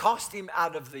devil, cast him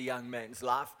out of the young man's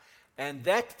life, and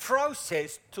that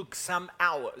process took some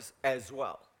hours as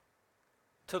well.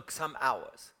 Took some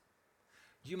hours.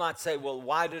 You might say, well,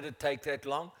 why did it take that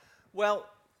long? Well,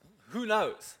 who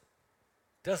knows?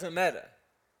 Doesn't matter.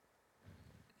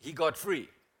 He got free.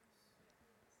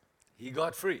 He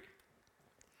got free.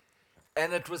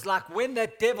 And it was like when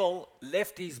that devil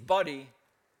left his body,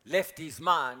 left his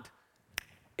mind,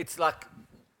 it's like,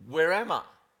 where am I?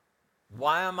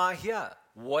 Why am I here?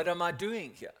 What am I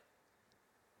doing here?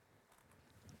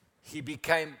 He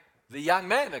became the young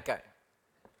man again.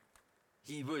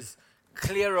 He was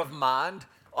clear of mind,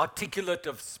 articulate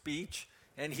of speech,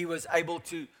 and he was able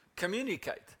to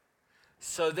communicate.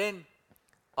 So then,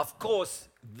 of course,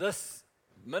 this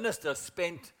minister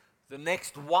spent the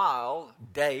next while,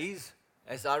 days,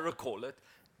 as I recall it,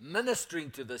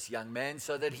 ministering to this young man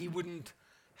so that he wouldn't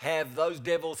have those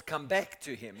devils come back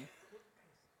to him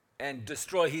and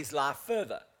destroy his life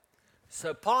further.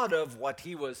 So part of what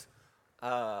he was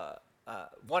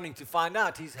wanting to find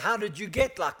out is, how did you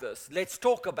get like this? Let's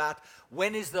talk about,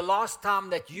 when is the last time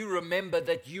that you remember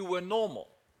that you were normal?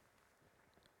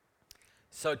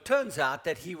 So it turns out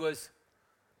that he was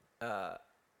either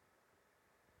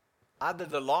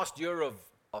the last year of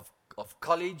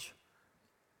college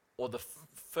or the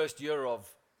first year of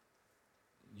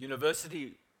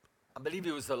university. I believe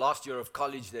it was the last year of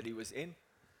college that he was in.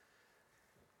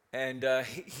 And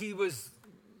he was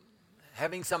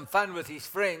having some fun with his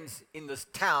friends in this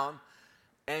town,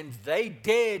 and they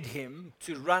dared him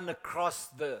to run across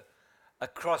the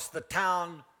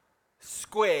town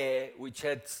square, which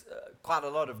had quite a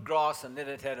lot of grass, and then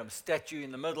it had a statue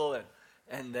in the middle,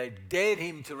 and they dared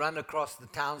him to run across the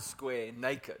town square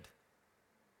naked.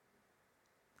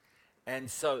 And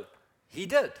so he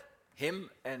did. Him,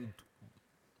 and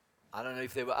I don't know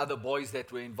if there were other boys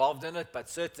that were involved in it, but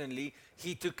certainly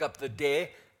he took up the dare,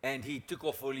 and he took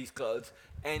off all his clothes,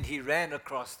 and he ran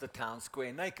across the town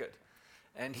square naked.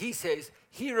 And he says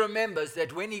he remembers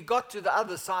that when he got to the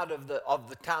other side of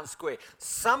the town square,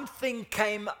 something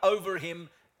came over him,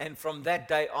 and from that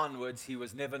day onwards, he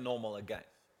was never normal again.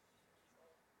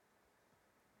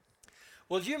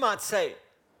 Well, you might say,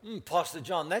 Pastor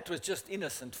John, that was just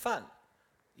innocent fun.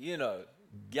 You know,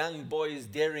 young boys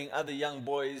daring other young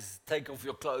boys, take off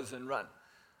your clothes and run.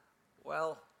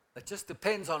 Well, it just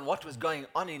depends on what was going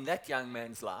on in that young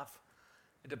man's life.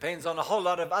 It depends on a whole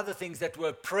lot of other things that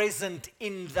were present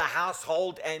in the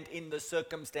household and in the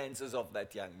circumstances of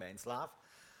that young man's life.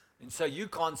 And so you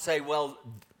can't say, well,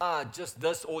 just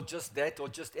this or just that or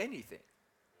just anything.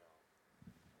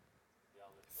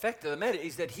 The fact of the matter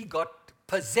is that he got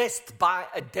possessed by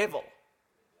a devil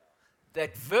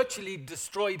that virtually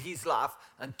destroyed his life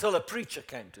until a preacher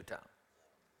came to town.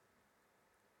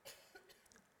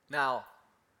 Now,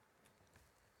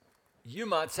 you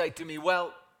might say to me,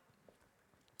 well,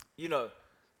 you know,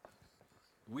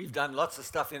 we've done lots of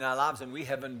stuff in our lives and we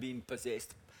haven't been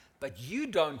possessed, but you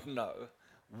don't know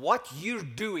what you're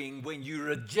doing when you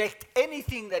reject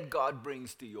anything that God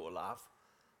brings to your life,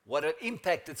 what an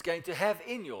impact it's going to have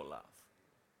in your life.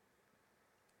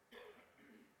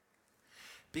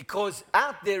 Because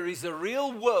out there is a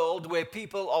real world where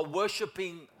people are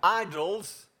worshiping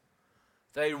idols.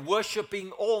 They're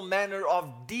worshiping all manner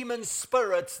of demon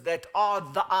spirits that are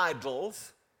the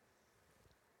idols.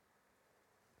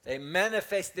 They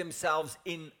manifest themselves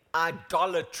in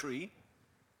idolatry.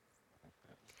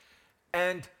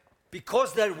 And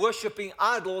because they're worshiping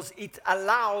idols, it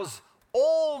allows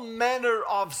all manner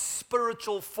of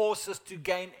spiritual forces to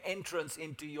gain entrance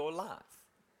into your life.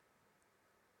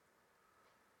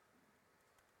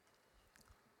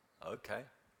 Okay.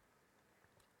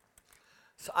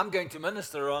 So I'm going to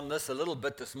minister on this a little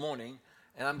bit this morning,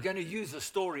 and I'm going to use a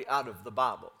story out of the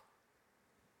Bible.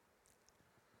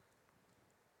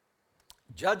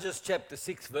 Judges chapter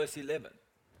 6, verse 11.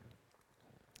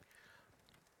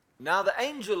 Now the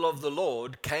angel of the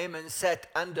Lord came and sat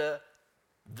under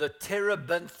the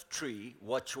terebinth tree,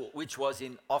 which was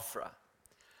in Ophrah,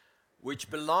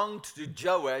 which belonged to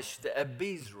Joash the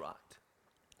Abiezrite,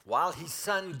 while his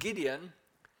son Gideon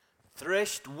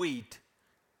threshed wheat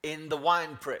in the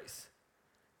winepress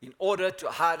in order to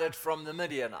hide it from the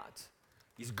Midianites.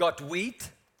 He's got wheat,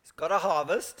 he's got a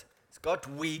harvest, he's got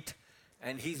wheat,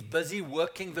 and he's busy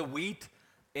working the wheat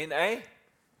in a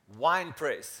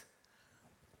winepress.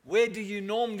 Where do you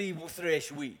normally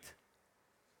thresh wheat?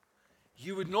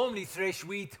 You would normally thresh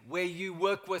wheat where you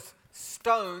work with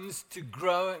stones to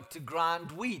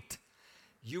grind wheat.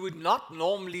 You would not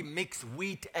normally mix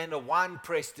wheat and a wine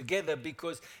press together,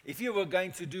 because if you were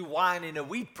going to do wine in a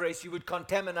wheat press, you would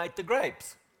contaminate the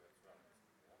grapes.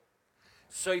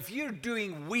 So if you're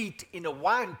doing wheat in a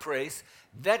wine press,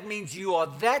 that means you are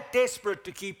that desperate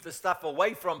to keep the stuff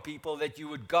away from people that you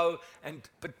would go and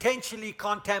potentially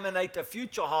contaminate a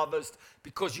future harvest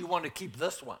because you want to keep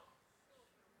this one.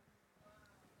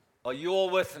 Are you all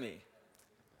with me?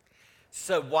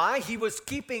 So why he was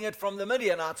keeping it from the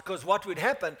Midianites? Because what would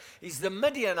happen is the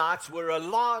Midianites were a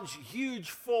large,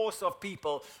 huge force of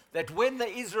people that when the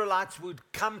Israelites would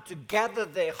come to gather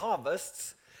their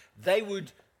harvests, they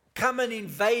would come and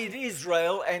invade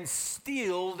Israel and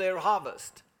steal their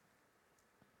harvest.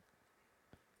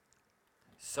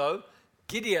 So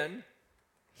Gideon,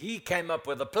 he came up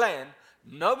with a plan.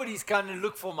 Nobody's going to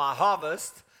look for my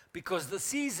harvest because the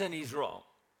season is wrong.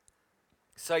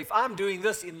 So if I'm doing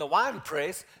this in the wine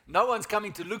press, no one's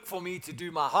coming to look for me to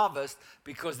do my harvest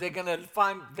because they're going to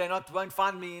won't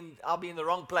find me and I'll be in the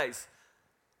wrong place.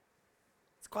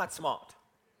 It's quite smart.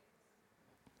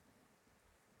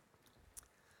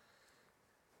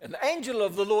 An angel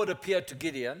of the Lord appeared to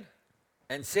Gideon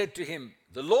and said to him,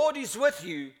 "The Lord is with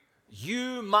you,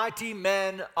 you mighty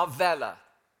man of valor."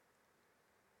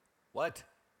 What?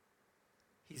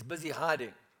 He's busy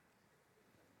hiding.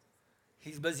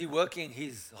 He's busy working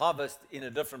his harvest in a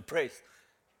different press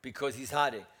because he's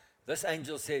hiding. This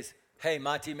angel says, "Hey,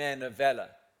 mighty man of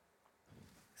valor."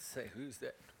 Say, who's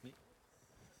that? Me?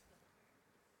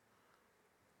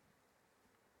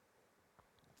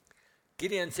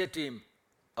 Gideon said to him,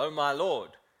 "Oh my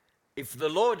Lord, if the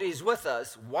Lord is with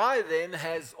us, why then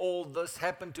has all this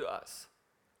happened to us?"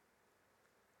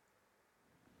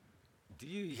 Do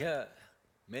you hear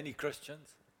many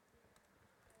Christians?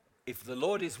 If the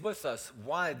Lord is with us,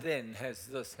 why then has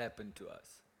this happened to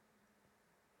us?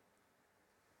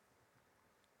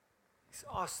 He's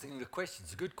asking the question.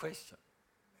 It's a good question.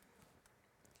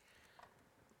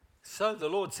 So the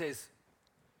Lord says,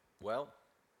 well,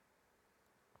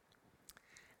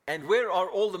 "And where are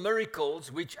all the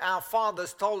miracles which our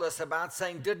fathers told us about,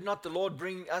 saying, did not the Lord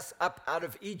bring us up out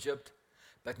of Egypt?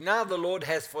 But now the Lord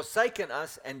has forsaken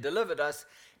us and delivered us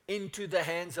into the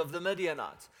hands of the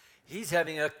Midianites." He's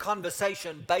having a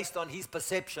conversation based on his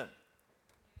perception.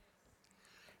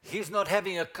 He's not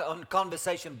having a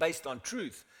conversation based on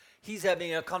truth. He's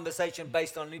having a conversation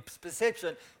based on his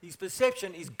perception. His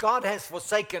perception is, God has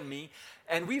forsaken me.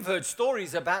 And we've heard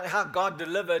stories about how God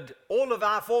delivered all of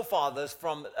our forefathers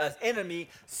from an enemy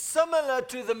similar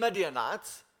to the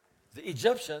Midianites, the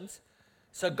Egyptians.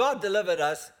 So God delivered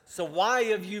us. So why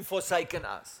have you forsaken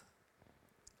us?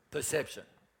 Perception.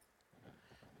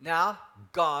 Now,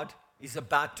 God is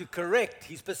about to correct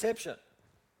his perception.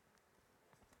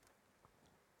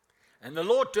 And the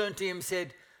Lord turned to him and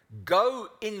said,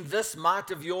 "Go in this might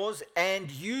of yours, and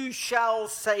you shall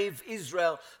save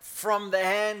Israel from the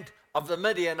hand of the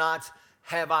Midianites.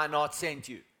 Have I not sent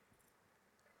you?"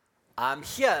 I'm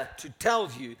here to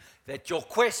tell you that your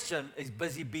question is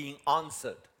busy being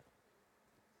answered.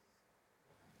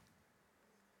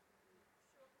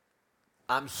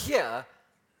 I'm here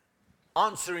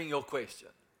answering your question.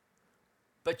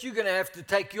 But you're going to have to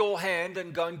take your hand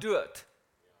and go and do it.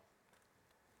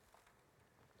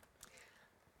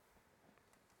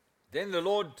 Then the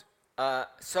Lord,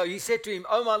 so he said to him,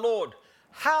 "Oh my Lord,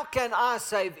 how can I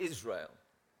save Israel?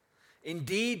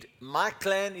 Indeed, my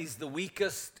clan is the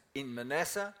weakest in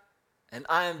Manasseh, and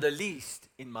I am the least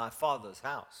in my father's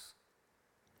house."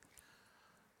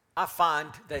 I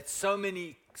find that so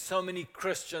many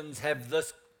Christians have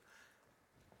this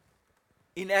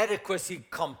inadequacy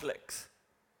complex.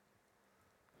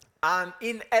 I'm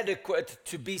inadequate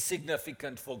to be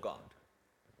significant for God.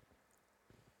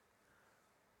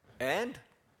 And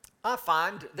I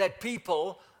find that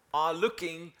people are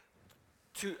looking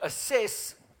to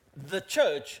assess the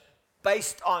church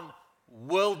based on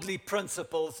worldly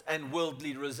principles and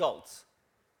worldly results.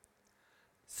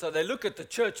 So they look at the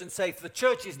church and say, if the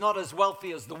church is not as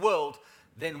wealthy as the world,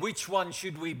 then which one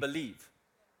should we believe?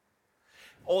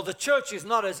 Or the church is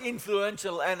not as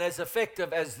influential and as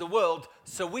effective as the world,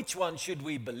 so which one should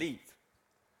we believe?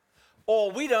 Or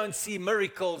we don't see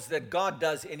miracles that God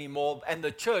does anymore, and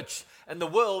the church and the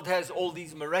world has all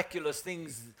these miraculous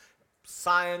things,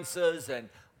 sciences and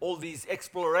all these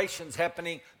explorations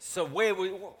happening. So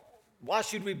why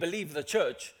should we believe the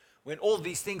church when all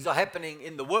these things are happening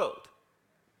in the world?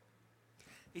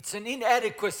 It's an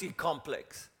inadequacy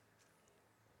complex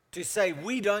to say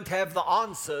we don't have the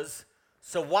answers,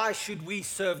 so why should we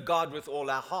serve God with all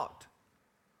our heart?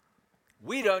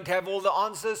 We don't have all the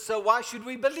answers, so why should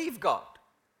we believe God?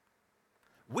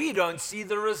 We don't see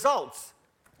the results,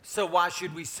 so why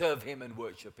should we serve Him and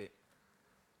worship Him?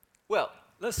 Well,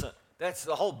 listen, that's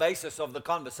the whole basis of the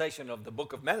conversation of the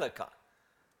book of Malachi.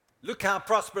 Look how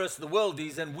prosperous the world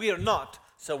is, and we are not,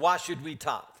 so why should we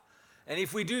tithe? And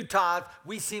if we do tithe,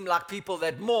 we seem like people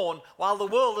that mourn while the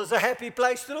world is a happy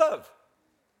place to live.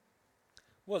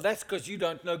 Well, that's because you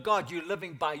don't know God. You're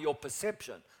living by your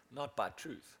perception, not by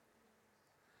truth.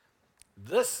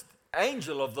 This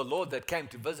angel of the Lord that came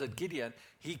to visit Gideon,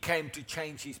 he came to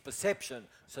change his perception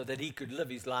so that he could live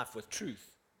his life with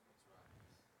truth.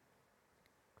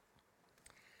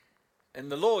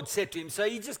 And the Lord said to him, so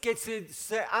he just gets to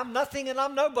say, I'm nothing and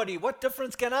I'm nobody. What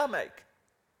difference can I make?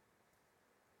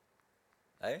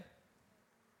 Hey?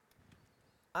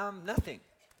 I'm nothing.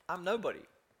 I'm nobody.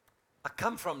 I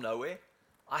come from nowhere.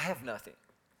 I have nothing.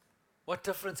 What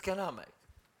difference can I make?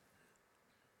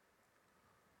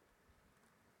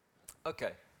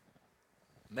 Okay.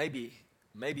 Maybe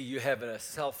you have a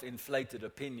self-inflated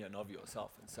opinion of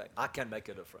yourself and say, I can make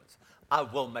a difference. I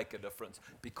will make a difference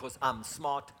because I'm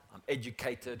smart, I'm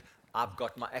educated, I've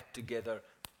got my act together,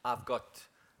 I've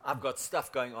got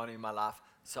stuff going on in my life,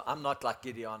 so I'm not like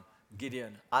Gideon.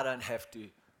 Gideon, I don't have to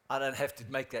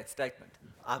make that statement.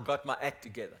 I've got my act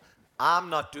together. I'm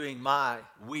not doing my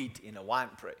wheat in a wine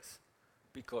press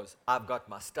because I've got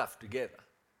my stuff together.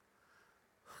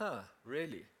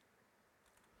 Really?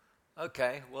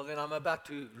 Okay, well then I'm about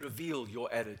to reveal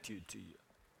your attitude to you.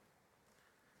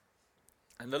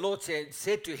 And the Lord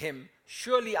said to him,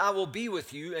 surely I will be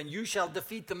with you, and you shall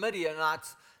defeat the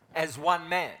Midianites as one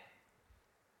man.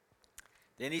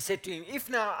 Then he said to him, if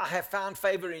now I have found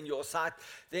favor in your sight,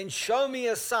 then show me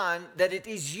a sign that it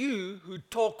is you who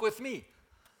talk with me.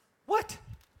 What?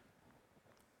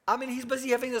 I mean, he's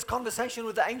busy having this conversation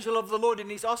with the angel of the Lord,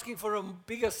 and he's asking for a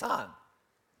bigger sign.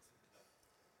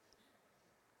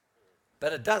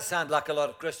 But it does sound like a lot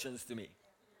of Christians to me.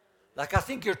 Like, I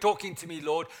think you're talking to me,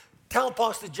 Lord. Tell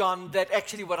Pastor John that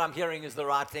actually what I'm hearing is the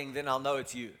right thing, then I'll know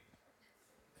it's you.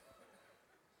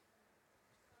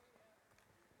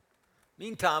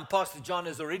 Meantime, Pastor John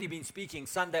has already been speaking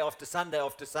Sunday after Sunday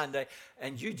after Sunday,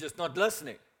 and you're just not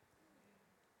listening.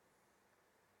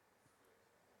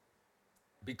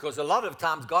 Because a lot of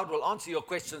times God will answer your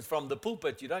questions from the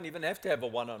pulpit. You don't even have to have a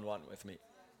one-on-one with me.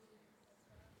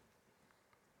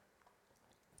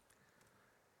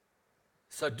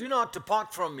 So do not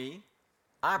depart from me,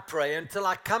 I pray, until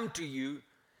I come to you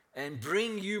and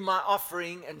bring you my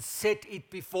offering and set it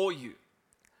before you.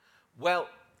 Well,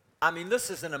 I mean,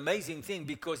 this is an amazing thing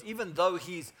because even though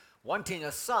he's wanting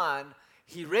a sign,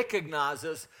 he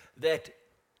recognizes that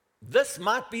this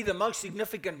might be the most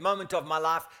significant moment of my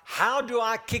life. How do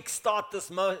I kickstart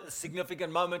this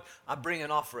significant moment? I bring an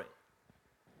offering.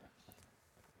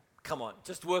 Come on,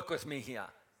 just work with me here.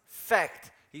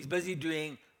 Fact, he's busy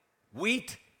doing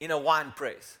wheat in a wine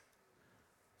press.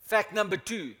 Fact number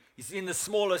 2, he's in the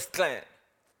smallest clan.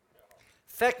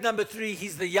 Fact number 3,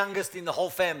 he's the youngest in the whole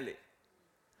family.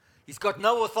 He's got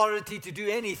no authority to do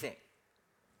anything.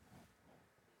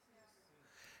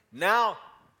 Now,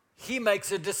 he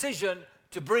makes a decision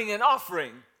to bring an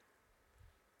offering,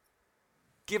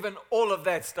 given all of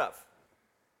that stuff.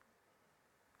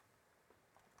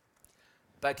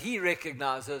 But he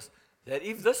recognizes that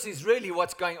if this is really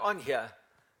what's going on here,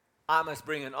 I must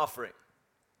bring an offering.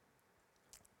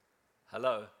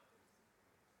 Hello?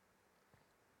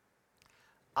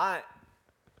 I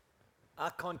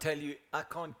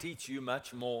can't teach you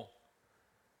much more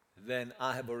than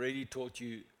I have already taught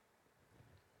you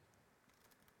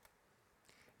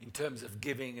in terms of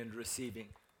giving and receiving,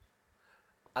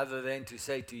 other than to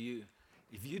say to you,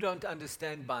 if you don't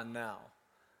understand by now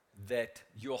that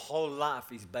your whole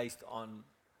life is based on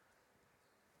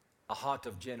a heart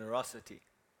of generosity,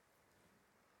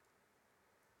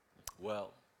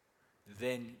 well,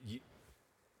 then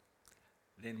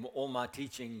all my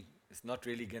teaching is not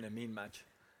really going to mean much.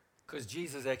 Because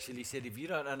Jesus actually said, if you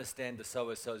don't understand the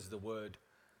sower sows the word,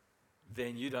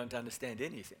 then you don't understand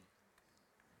anything.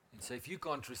 And so if you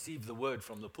can't receive the word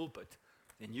from the pulpit,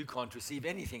 then you can't receive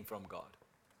anything from God.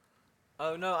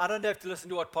 Oh, no, I don't have to listen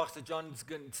to what Pastor John's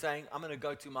saying. I'm going to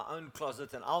go to my own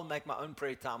closet and I'll make my own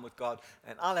prayer time with God,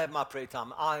 and I'll have my prayer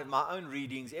time. I'll have my own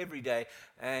readings every day,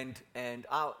 and I'm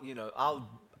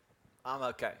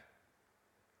okay.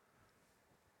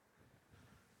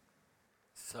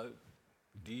 So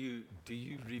do you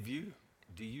review?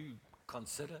 Do you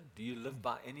consider? Do you live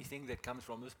by anything that comes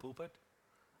from this pulpit?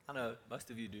 I know most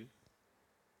of you do.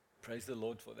 Praise the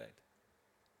Lord for that.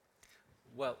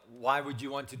 Well, why would you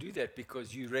want to do that?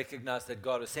 Because you recognize that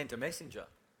God has sent a messenger.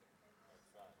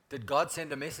 Did God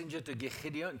send a messenger to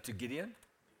Gideon?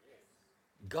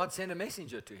 God sent a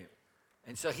messenger to him.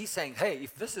 And so he's saying, hey,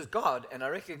 if this is God and I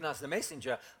recognize the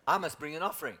messenger, I must bring an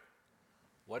offering.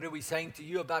 What are we saying to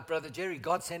you about Brother Jerry?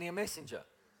 God sending a messenger.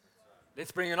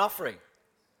 Let's bring an offering.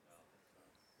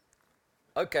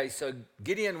 Okay, so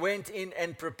Gideon went in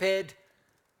and prepared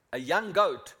a young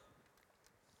goat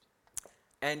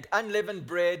and unleavened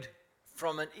bread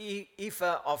from an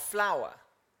ephah of flour.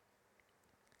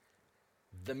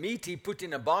 The meat he put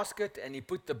in a basket, and he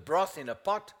put the broth in a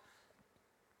pot,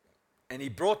 and he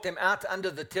brought them out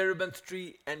under the terebinth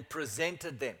tree and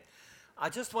presented them. I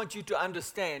just want you to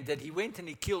understand that he went and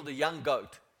he killed a young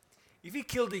goat. If he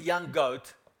killed a young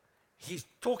goat, he's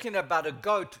talking about a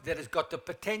goat that has got the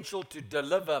potential to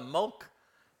deliver milk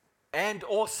and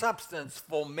or substance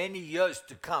for many years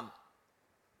to come.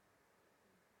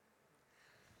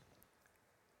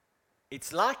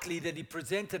 It's likely that he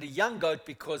presented a young goat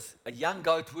because a young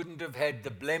goat wouldn't have had the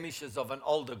blemishes of an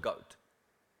older goat.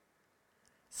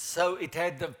 So it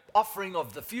had the offering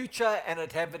of the future, and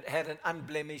it had an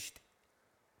unblemished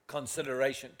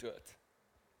consideration to it.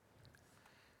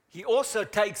 He also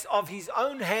takes of his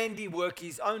own handiwork,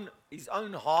 his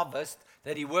own harvest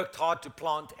that he worked hard to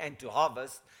plant and to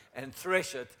harvest and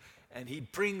thresh it, and he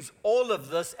brings all of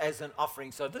this as an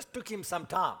offering. So this took him some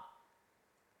time.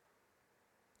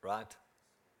 Right?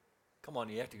 Come on,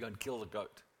 he had to go and kill the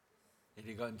goat. He had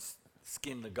to go and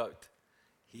skin the goat.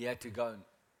 He had to go and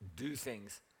do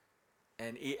things.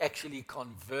 And he actually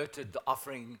converted the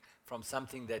offering from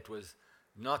something that was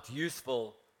not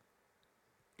useful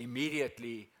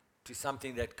immediately to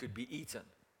something that could be eaten.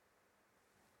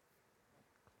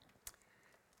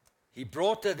 He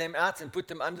brought them out and put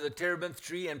them under the terebinth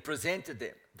tree and presented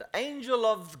them. The angel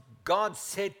of God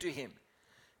said to him,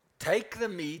 take the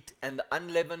meat and the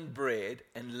unleavened bread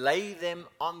and lay them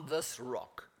on this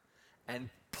rock and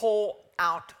pour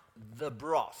out the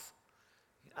broth.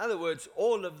 In other words,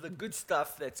 all of the good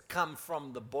stuff that's come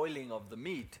from the boiling of the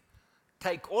meat,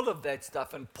 take all of that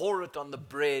stuff and pour it on the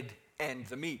bread and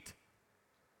the meat.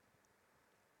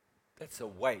 That's a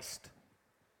waste.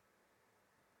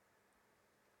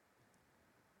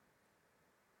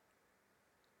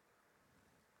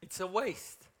 It's a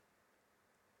waste.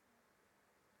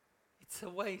 It's a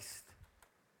waste.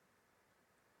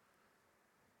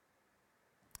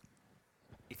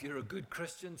 If you're a good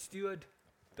Christian steward,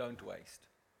 don't waste.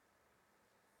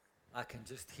 I can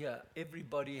just hear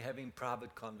everybody having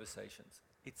private conversations.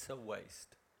 It's a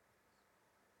waste.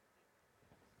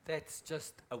 That's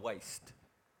just a waste.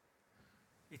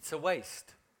 It's a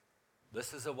waste.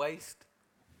 This is a waste.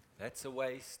 That's a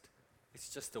waste. It's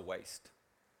just a waste.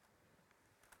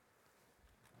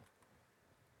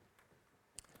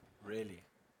 Really.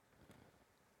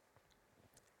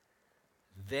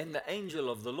 Then the angel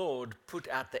of the Lord put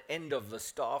out the end of the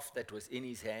staff that was in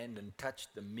his hand and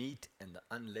touched the meat and the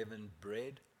unleavened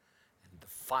bread. And the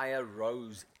fire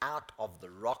rose out of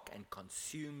the rock and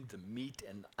consumed the meat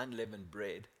and the unleavened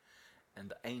bread. And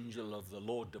the angel of the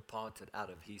Lord departed out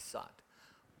of his sight.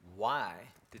 Why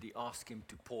did he ask him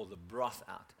to pour the broth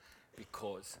out?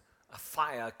 Because a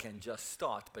fire can just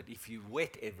start, but if you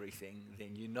wet everything,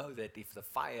 then you know that if the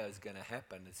fire is going to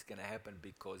happen, it's going to happen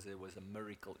because there was a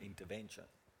miracle intervention.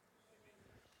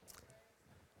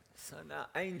 So now,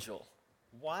 angel,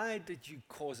 why did you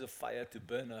cause a fire to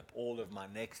burn up all of my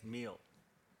next meal?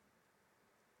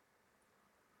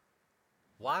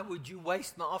 Why would you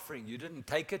waste my offering? You didn't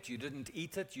take it, you didn't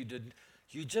eat it,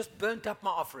 you just burnt up my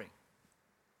offering.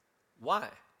 Why?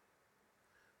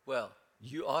 Well,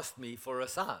 you asked me for a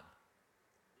sign.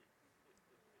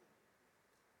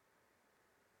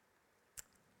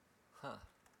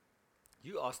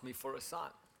 You asked me for a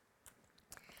sign.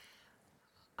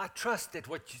 I trust that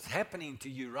what is happening to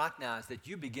you right now is that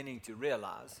you're beginning to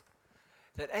realize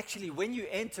that actually when you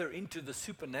enter into the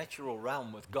supernatural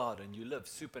realm with God and you live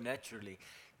supernaturally,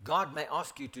 God may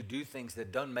ask you to do things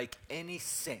that don't make any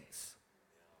sense.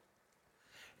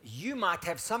 you might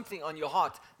have something on your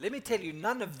heart. Let me tell you,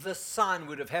 none of this sign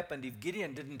would have happened if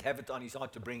Gideon didn't have it on his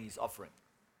heart to bring his offering.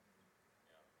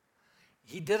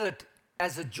 He did it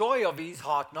as a joy of his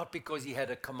heart, not because he had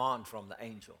a command from the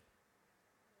angel.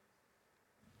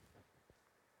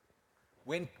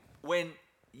 When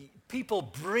people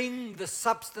bring the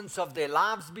substance of their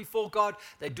lives before God,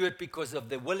 they do it because of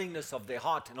the willingness of their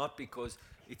heart, not because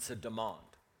it's a demand.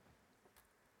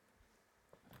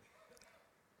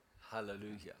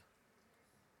 Hallelujah.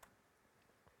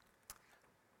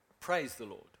 Praise the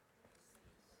Lord.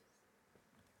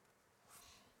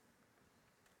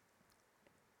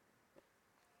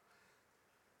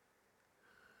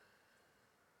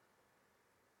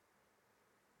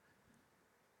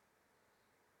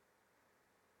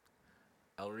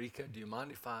 Elrika, do you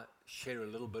mind if I share a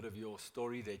little bit of your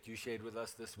story that you shared with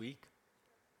us this week?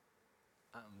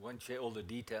 I won't share all the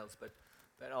details, but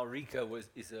Elrika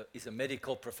is a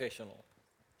medical professional.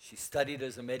 She studied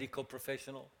as a medical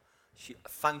professional. She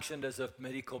functioned as a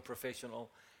medical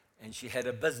professional, and she had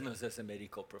a business as a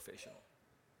medical professional.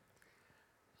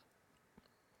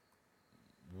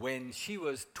 When she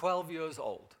was 12 years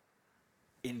old,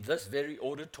 in this very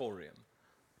auditorium,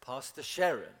 Pastor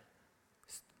Sharon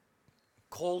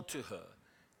called to her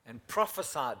and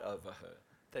prophesied over her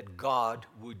that God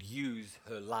would use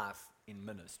her life in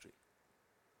ministry.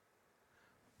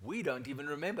 We don't even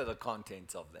remember the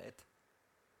contents of that,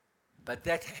 but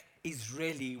that is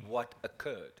really what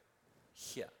occurred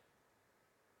here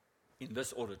in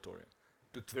this auditorium.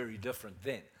 It looked very different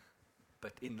then,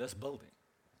 but in this building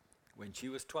when she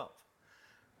was 12.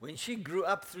 When she grew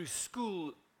up through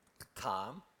school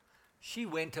time, she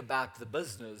went about the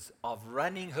business of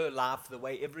running her life the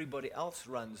way everybody else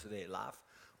runs their life.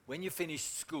 When you finish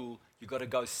school, you got to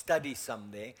go study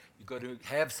somewhere. You got to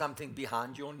have something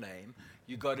behind your name.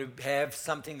 You got to have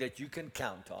something that you can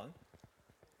count on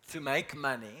to make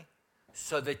money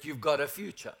so that you've got a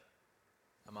future.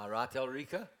 Am I right,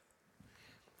 Elrika?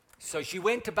 So she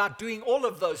went about doing all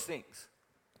of those things.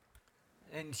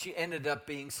 And she ended up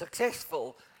being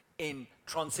successful in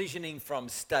transitioning from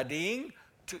studying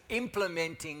to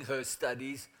implementing her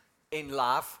studies in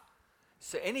life.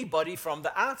 So anybody from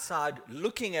the outside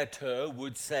looking at her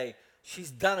would say,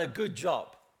 she's done a good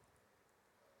job.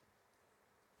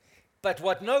 But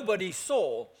what nobody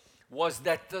saw was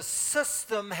that the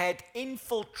system had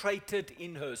infiltrated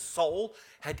in her soul,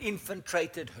 had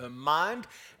infiltrated her mind,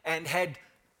 and had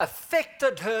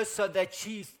affected her so that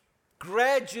she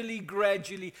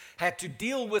gradually had to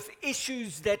deal with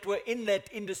issues that were in that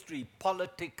industry,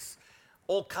 politics,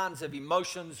 all kinds of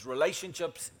emotions,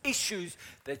 relationships, issues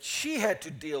that she had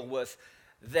to deal with,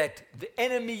 that the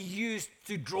enemy used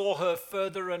to draw her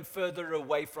further and further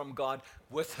away from God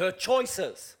with her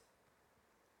choices.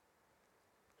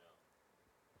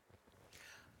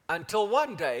 Until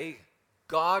one day,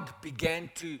 God began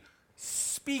to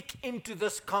speak into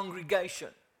this congregation.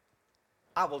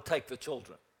 I will take the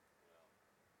children.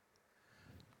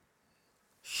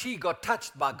 She got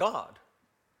touched by God.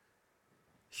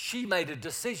 She made a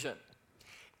decision.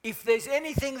 If there's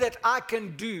anything that I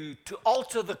can do to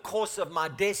alter the course of my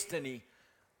destiny,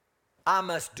 I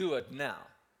must do it now.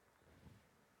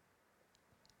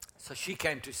 So she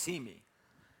came to see me.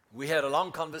 We had a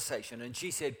long conversation, and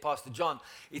she said, Pastor John,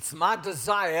 it's my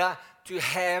desire to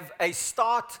have a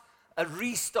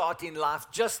restart in life,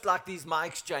 just like these my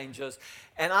exchanges.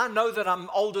 And I know that I'm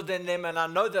older than them, and I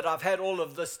know that I've had all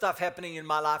of this stuff happening in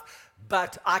my life,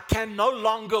 but I can no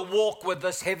longer walk with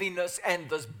this heaviness and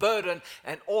this burden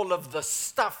and all of the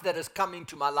stuff that is coming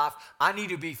to my life. I need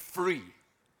to be free.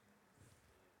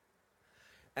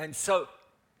 And so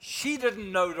she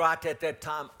didn't know right at that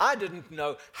time. I didn't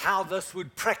know how this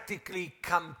would practically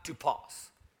come to pass.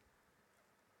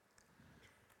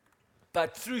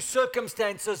 But through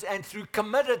circumstances and through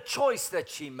committed choice that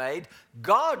she made,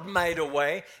 God made a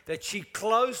way that she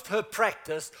closed her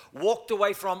practice, walked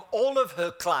away from all of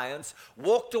her clients,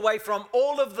 walked away from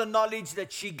all of the knowledge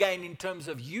that she gained in terms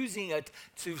of using it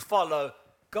to follow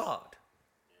God.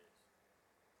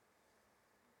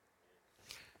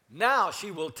 Now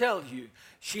she will tell you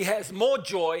she has more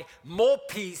joy, more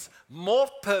peace, more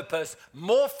purpose,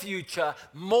 more future,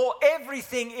 more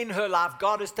everything in her life.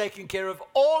 God has taken care of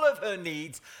all of her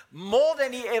needs more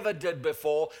than He ever did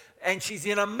before. And she's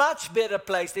in a much better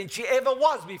place than she ever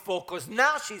was before, because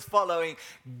now she's following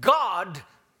God,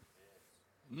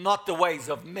 not the ways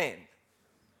of men.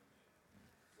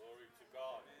 Glory to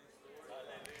God.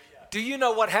 Hallelujah. Do you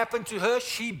know what happened to her?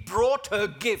 She brought her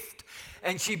gift.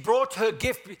 And she brought her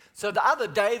gift. So the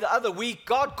other week,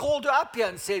 God called her up here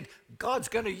and said, God's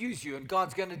going to use you and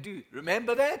God's going to do.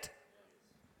 Remember that?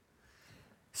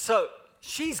 So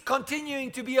she's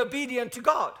continuing to be obedient to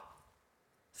God.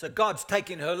 So God's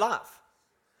taking her life.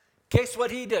 Guess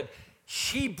what he did?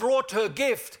 She brought her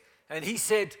gift and he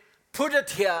said, put it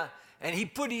here. And he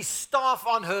put his staff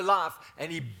on her life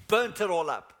and he burnt it all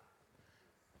up.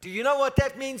 Do you know what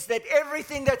that means? That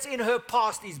everything that's in her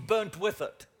past is burnt with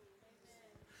it.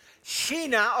 She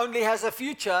now only has a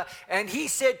future, and he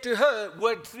said to her,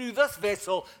 went through this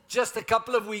vessel just a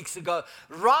couple of weeks ago,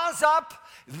 rise up,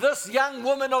 this young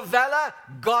woman of valor,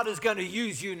 God is going to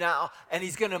use you now, and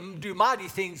he's going to do mighty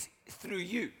things through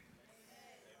you.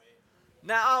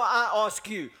 Now I ask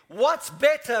you, what's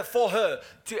better for her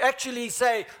to actually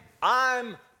say,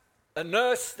 I'm a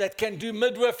nurse that can do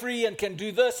midwifery and can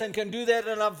do this and can do that,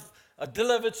 and I've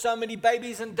delivered so many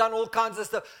babies and done all kinds of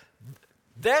stuff.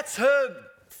 That's her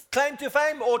claim to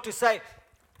fame, or to say,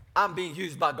 I'm being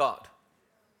used by God.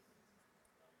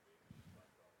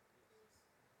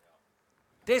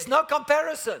 There's no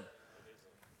comparison.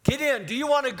 Gideon, do you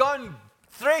want to go and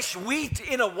thresh wheat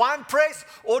in a wine press,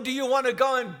 or do you want to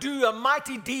go and do a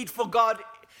mighty deed for God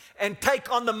and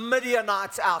take on the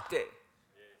Midianites out there?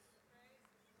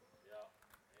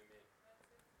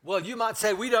 Well, you might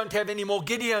say, we don't have any more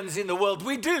Gideons in the world.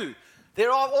 We do. There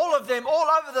are all of them all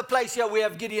over the place here. We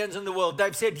have Gideons in the world.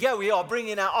 They've said, yeah, we are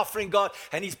bringing our offering, God.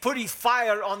 And he's put his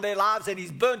fire on their lives and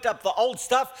he's burnt up the old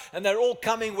stuff. And they're all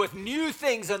coming with new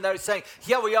things. And they're saying,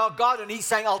 here we are, God. And he's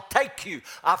saying, I'll take you.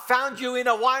 I found you in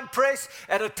a wine press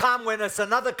at a time when it's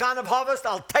another kind of harvest.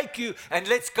 I'll take you and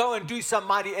let's go and do some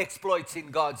mighty exploits in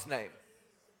God's name.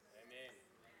 Amen.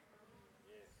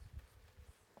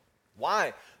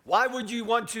 Why? Why would you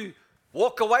want to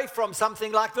walk away from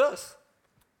something like this?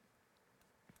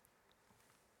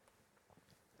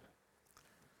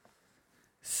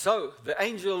 So the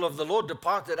angel of the Lord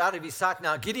departed out of his sight.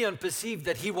 Now Gideon perceived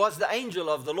that he was the angel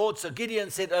of the Lord. So Gideon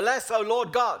said, alas, O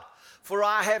Lord God, for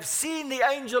I have seen the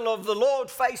angel of the Lord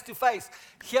face to face.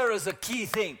 Here is a key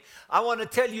thing. I want to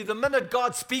tell you, the minute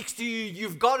God speaks to you,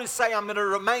 you've got to say, I'm going to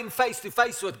remain face to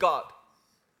face with God.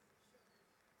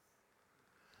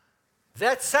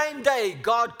 That same day,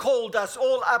 God called us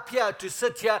all up here to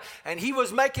sit here, and he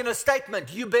was making a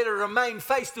statement. You better remain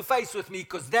face to face with me,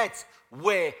 because that's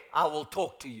where I will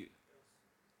talk to you.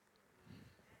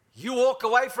 You walk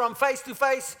away from face to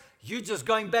face, you're just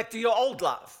going back to your old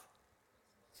life.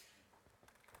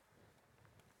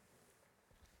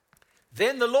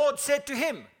 Then the Lord said to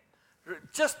him,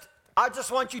 I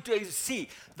just want you to see,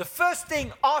 the first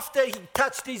thing after he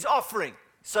touched his offering,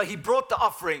 so he brought the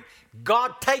offering,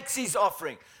 God takes his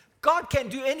offering. God can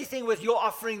do anything with your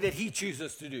offering that he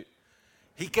chooses to do.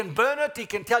 He can burn it, he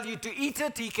can tell you to eat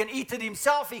it, he can eat it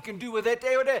himself, he can do with it.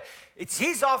 It's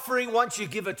his offering once you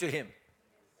give it to him.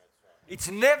 It's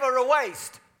never a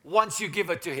waste once you give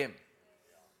it to him.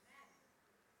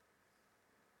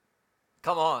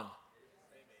 Come on.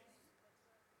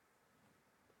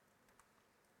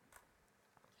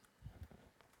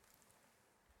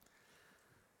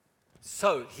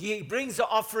 So he brings the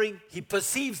offering, he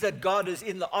perceives that God is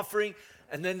in the offering,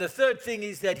 and then the third thing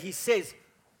is that he says,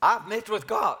 I've met with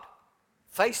God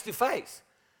face to face.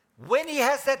 When he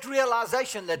has that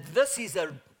realization that this is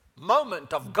a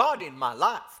moment of God in my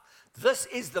life, this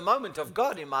is the moment of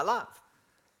God in my life,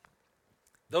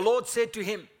 the Lord said to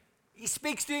him, he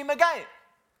speaks to him again,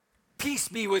 peace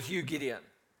be with you, Gideon.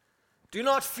 Do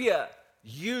not fear,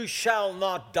 you shall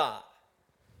not die.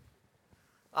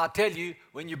 I tell you,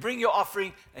 when you bring your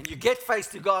offering and you get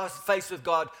face with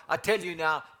God, I tell you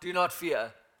now, do not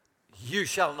fear, you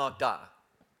shall not die.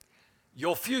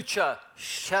 Your future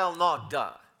shall not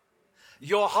die.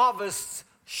 Your harvests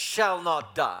shall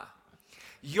not die.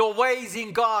 Your ways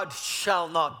in God shall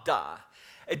not die.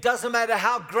 It doesn't matter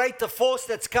how great the force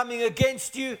that's coming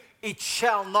against you, it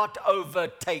shall not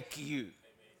overtake you.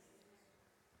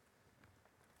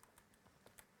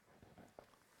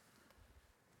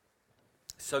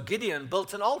 So Gideon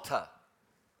built an altar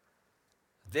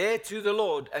there to the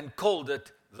Lord and called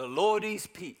it, the Lord is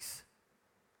peace.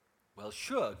 Well,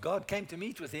 sure, God came to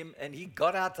meet with him and he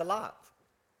got out alive.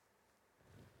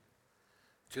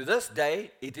 To this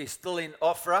day, it is still in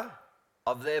Ophrah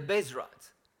of the Abiezrites.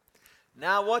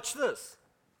 Now watch this.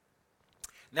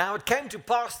 Now it came to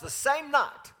pass the same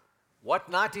night. What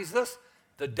night is this?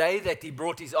 The day that he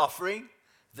brought his offering,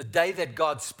 the day that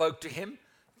God spoke to him,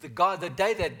 the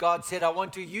day that God said, I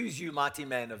want to use you, mighty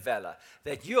man of valor,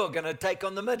 that you're going to take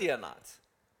on the Midianites.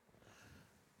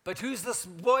 But who's this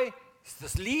boy?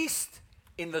 He's the least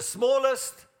in the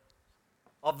smallest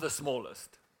of the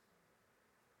smallest.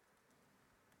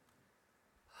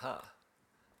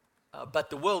 But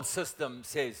the world system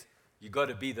says you got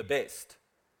to be the best,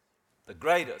 the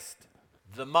greatest,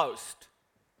 the most,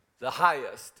 the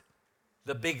highest,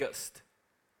 the biggest.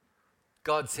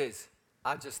 God says,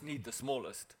 I just need the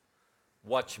smallest.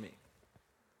 Watch me.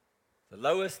 The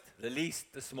lowest, the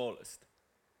least, the smallest.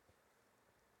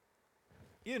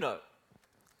 You know,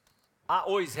 I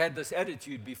always had this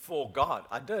attitude before God.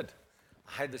 I did.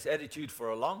 I had this attitude for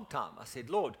a long time. I said,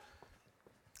 Lord,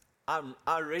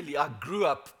 I grew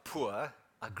up poor.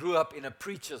 I grew up in a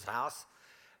preacher's house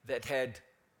that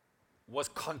was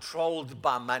controlled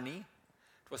by money.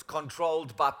 It was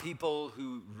controlled by people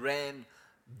who ran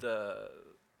the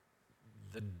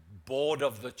board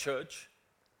of the church.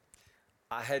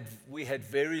 We had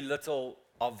very little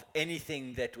of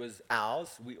anything that was ours.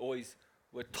 We always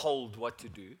were told what to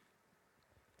do.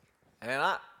 And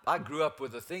I grew up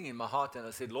with a thing in my heart, and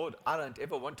I said, Lord, I don't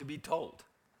ever want to be told.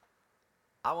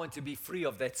 I want to be free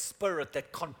of that spirit,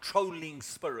 that controlling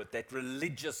spirit, that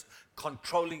religious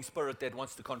controlling spirit that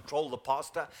wants to control the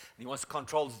pastor, and he wants to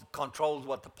control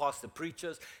what the pastor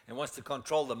preaches, and wants to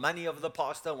control the money of the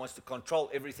pastor, wants to control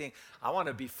everything. I want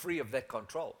to be free of that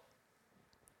control.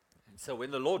 And so when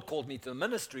the Lord called me to the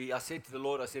ministry, I said to the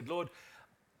Lord, Lord,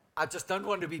 I just don't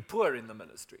want to be poor in the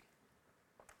ministry.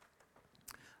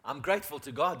 I'm grateful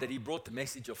to God that He brought the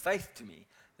message of faith to me,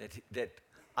 that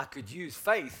I could use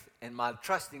faith and my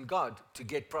trust in God to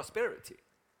get prosperity.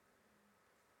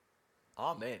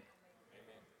 Amen.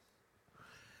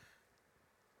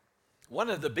 One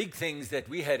of the big things that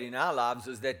we had in our lives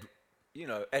is that,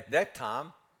 at that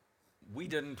time, we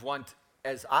didn't want,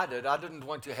 as I didn't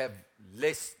want to have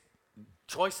less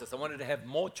choices. I wanted to have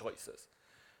more choices.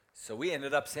 So we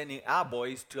ended up sending our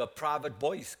boys to a private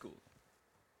boys' school.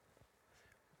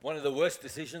 One of the worst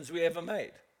decisions we ever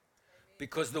made.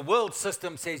 Because the world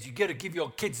system says you got to give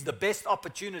your kids the best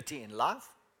opportunity in life.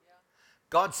 Yeah.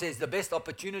 God says the best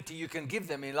opportunity you can give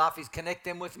them in life is connect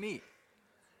them with me.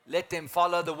 Let them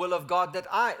follow the will of God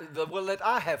the will that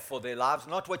I have for their lives,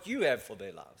 not what you have for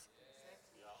their lives.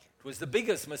 Yeah. It was the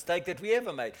biggest mistake that we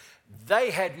ever made.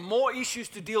 They had more issues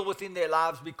to deal with in their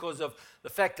lives because of the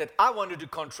fact that I wanted to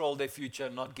control their future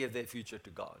and not give their future to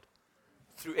God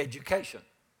through education.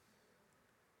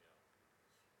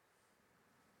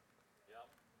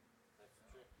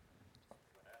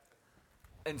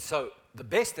 And so the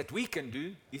best that we can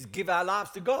do is give our lives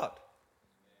to God.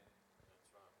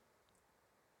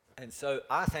 And so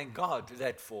I thank God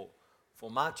that for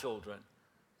my children,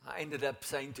 I ended up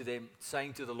saying to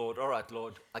the Lord, all right,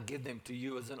 Lord, I give them to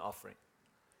you as an offering.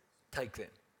 Take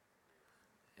them.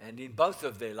 And in both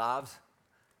of their lives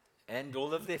and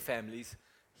all of their families,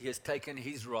 He has taken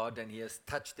His rod and He has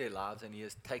touched their lives and He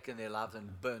has taken their lives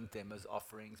and burnt them as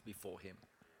offerings before Him.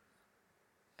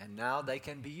 And now they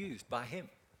can be used by Him.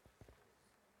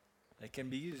 They can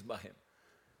be used by Him.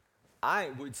 I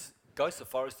would go so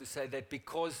far as to say that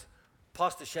because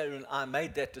Pastor Sharon and I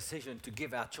made that decision to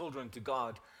give our children to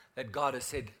God, that God has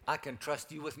said, I can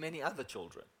trust you with many other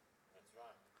children. That's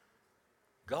right.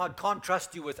 God can't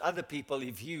trust you with other people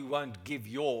if you won't give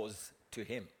yours to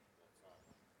Him. That's right.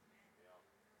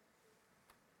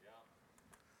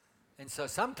 Yeah. And so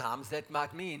sometimes that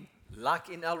might mean, like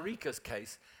in Ulrika's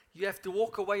case, you have to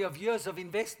walk away of years of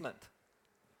investment.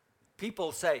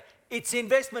 People say, it's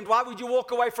investment. Why would you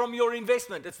walk away from your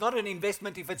investment? It's not an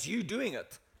investment if it's you doing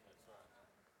it.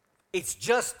 It's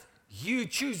just you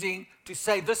choosing to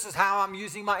say, this is how I'm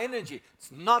using my energy. It's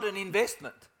not an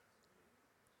investment.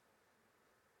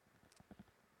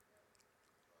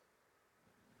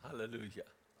 Hallelujah.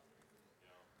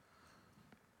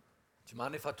 Do you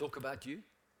mind if I talk about you?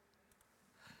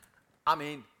 I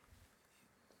mean,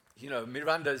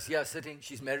 Miranda's here sitting.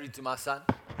 She's married to my son.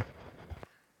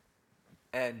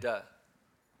 And,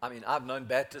 I've known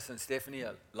Baptist and Stephanie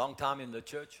a long time in the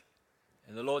church.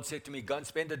 And the Lord said to me, go and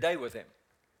spend a day with them.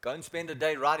 Go and spend a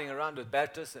day riding around with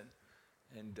Baptist.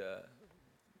 And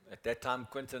at that time,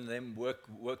 Quentin and them worked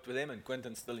with them, and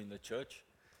Quentin's still in the church.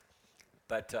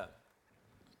 But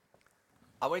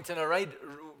I went and I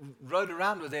rode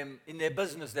around with them in their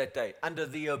business that day under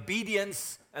the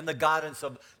obedience and the guidance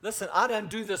of, listen, I don't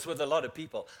do this with a lot of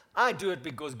people. I do it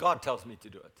because God tells me to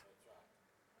do it.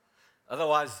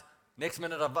 Otherwise, next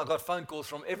minute I've got phone calls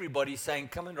from everybody saying,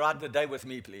 come and ride the day with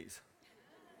me, please.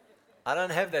 I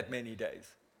don't have that many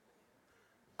days.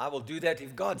 I will do that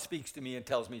if God speaks to me and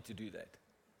tells me to do that.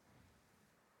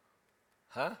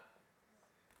 Huh?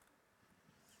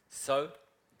 So,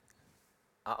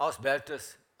 I asked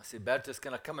Baptist, I said, Baptist,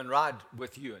 can I come and ride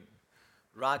with you and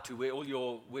ride to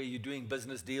where you're doing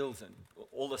business deals and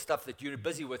all the stuff that you're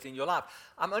busy with in your life?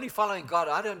 I'm only following God.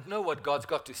 I don't know what God's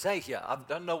got to say here. I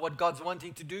don't know what God's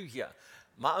wanting to do here.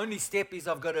 My only step is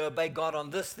I've got to obey God on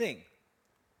this thing.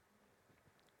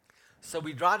 So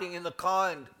we're driving in the car,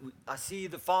 and I see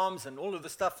the farms and all of the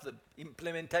stuff, the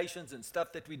implementations and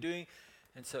stuff that we're doing.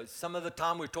 And so some of the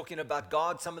time we're talking about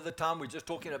God, some of the time we're just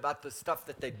talking about the stuff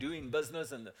that they do in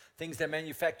business and the things they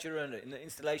manufacture and in the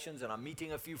installations. And I'm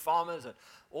meeting a few farmers and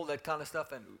all that kind of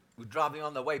stuff. And we're driving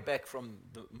on the way back from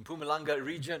the Mpumalanga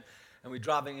region, and we're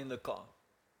driving in the car.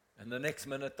 And the next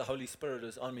minute, the Holy Spirit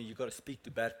is on me. You've got to speak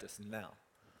to Bertus now.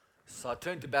 So I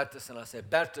turned to Bertus and I said,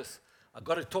 Bertus, I've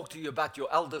got to talk to you about your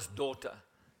eldest daughter,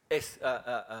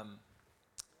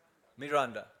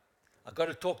 Miranda. I've got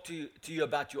to talk to you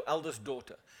about your eldest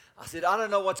daughter. I said, I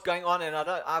don't know what's going on, and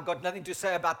I've got nothing to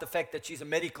say about the fact that she's a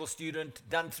medical student,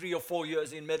 done 3 or 4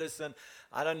 years in medicine.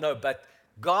 I don't know, but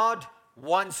God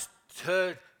wants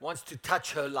to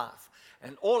touch her life.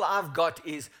 And all I've got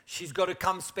is she's got to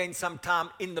come spend some time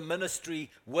in the ministry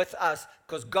with us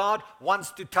because God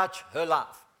wants to touch her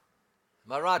life.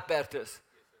 Am I right, Bertus?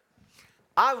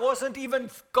 I wasn't even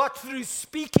got through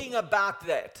speaking about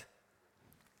that.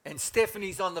 And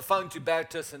Stephanie's on the phone to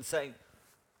Bertus and saying,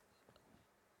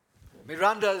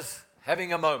 Miranda's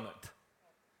having a moment.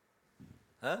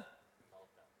 Huh?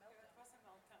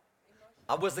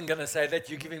 I wasn't going to say that.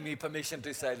 You're giving me permission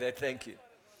to say that. Thank you.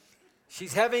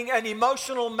 She's having an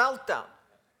emotional meltdown.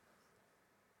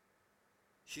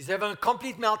 She's having a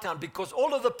complete meltdown because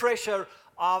all of the pressure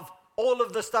of all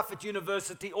of the stuff at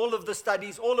university, all of the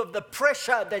studies, all of the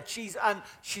pressure that she's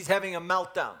having a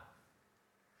meltdown.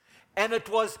 And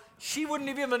she wouldn't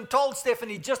have even told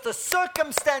Stephanie, just a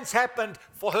circumstance happened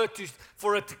for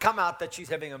it to come out that she's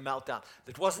having a meltdown.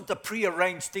 It wasn't a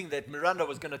prearranged thing that Miranda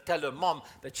was going to tell her mom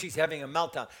that she's having a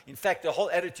meltdown. In fact, the whole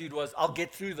attitude was, I'll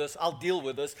get through this, I'll deal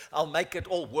with this, I'll make it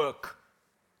all work.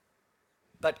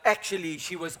 But actually,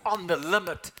 she was on the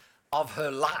limit of her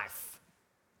life.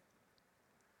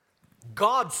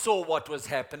 God saw what was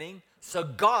happening, so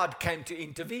God came to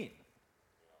intervene.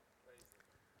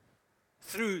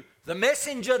 Through the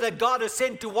messenger that God has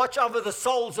sent to watch over the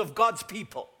souls of God's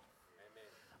people.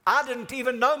 I didn't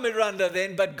even know Miranda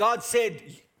then, but God said,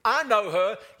 I know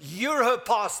her, you're her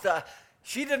pastor.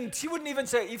 She wouldn't even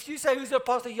say, if you say, who's her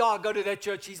pastor? Yeah, I go to that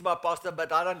church, he's my pastor,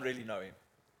 but I don't really know him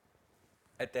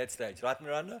at that stage. Right,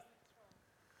 Miranda?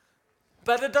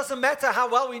 But it doesn't matter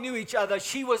how well we knew each other.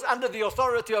 She was under the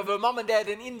authority of her mom and dad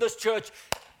and in this church.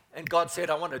 And God said,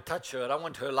 I want to touch her and I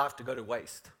want her life to go to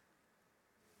waste.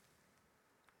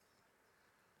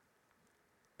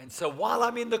 And so while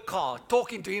I'm in the car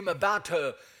talking to him about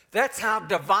her, that's how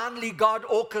divinely God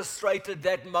orchestrated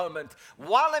that moment.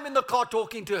 While I'm in the car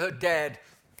talking to her dad,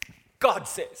 God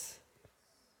says.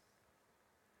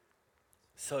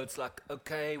 So it's like,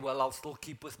 okay, well, I'll still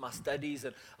keep with my studies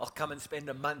and I'll come and spend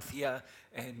a month here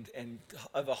and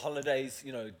over holidays,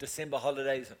 December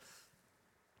holidays.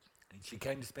 And she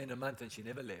came to spend a month and she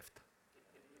never left.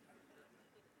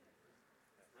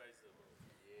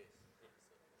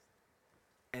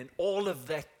 And all of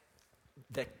that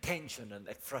tension and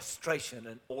that frustration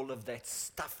and all of that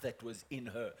stuff that was in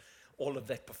her, all of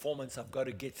that performance, I've got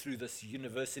to get through this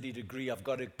university degree, I've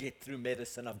got to get through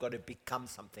medicine, I've got to become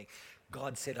something.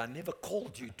 God said, I never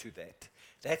called you to that.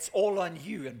 That's all on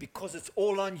you. And because it's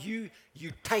all on you,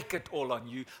 you take it all on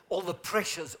you. All the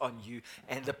pressure's on you.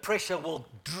 And the pressure will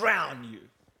drown you.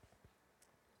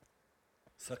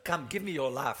 So come, give me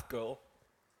your life, girl.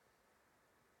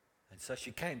 And so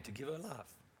she came to give her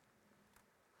life.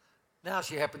 Now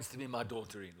she happens to be my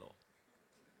daughter-in-law.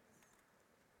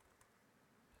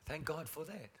 Thank God for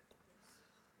that.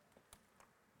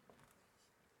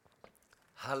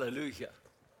 Hallelujah.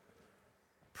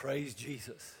 Praise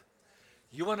Jesus.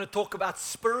 You want to talk about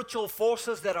spiritual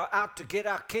forces that are out to get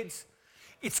our kids?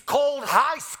 It's called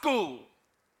high school.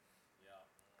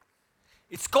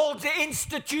 It's called the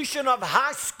institution of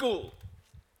high school,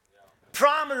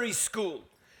 primary school,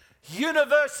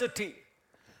 university,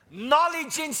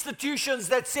 knowledge institutions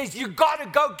that says you got to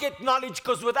go get knowledge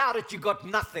because without it you got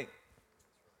nothing.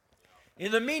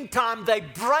 In the meantime, they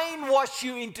brainwash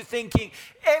you into thinking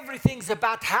everything's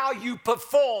about how you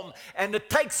perform, and it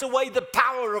takes away the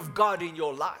power of God in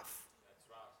your life.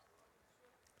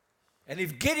 And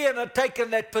if Gideon had taken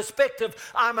that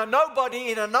perspective, I'm a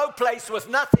nobody in a no place with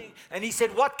nothing, and he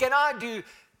said, what can I do?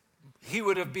 He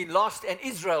would have been lost, and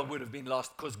Israel would have been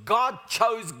lost, because God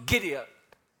chose Gideon.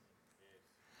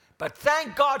 But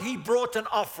thank God he brought an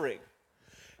offering.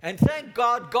 And thank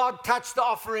God, God touched the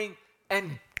offering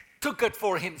and took it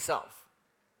for himself.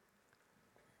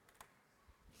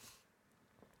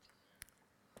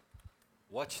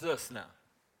 Watch this now.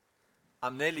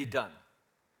 I'm nearly done.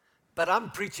 But I'm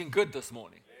preaching good this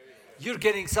morning. You're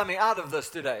getting something out of this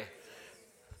today.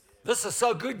 This is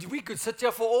so good, we could sit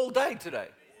here for all day today.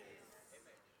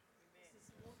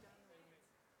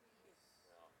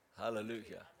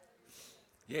 Hallelujah.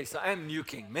 Yes, I am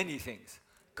nuking many things.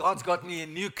 God's got me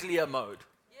in nuclear mode.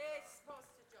 Yes,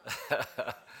 Pastor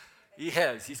John. He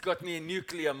has. He's got me in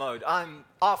nuclear mode. I'm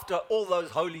after all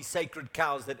those holy, sacred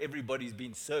cows that everybody's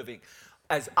been serving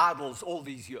as idols all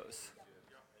these years.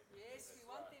 Yes, we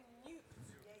want them new.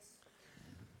 Yes.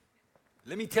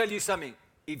 Let me tell you something.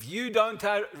 If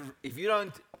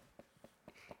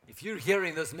you're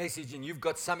hearing this message and you've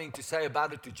got something to say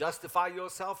about it to justify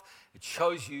yourself, it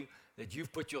shows you that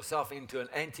you've put yourself into an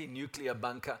anti-nuclear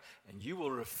bunker and you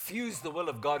will refuse the will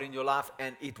of God in your life,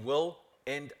 and it will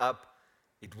end up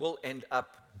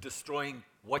destroying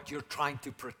what you're trying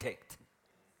to protect.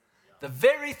 The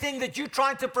very thing that you're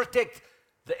trying to protect,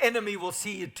 the enemy will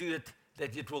see to it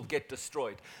that it will get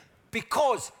destroyed.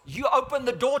 Because you open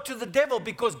the door to the devil,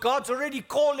 because God's already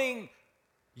calling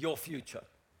your future.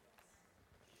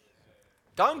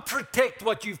 Don't protect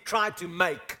what you've tried to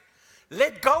make.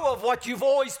 Let go of what you've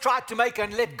always tried to make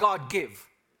and let God give.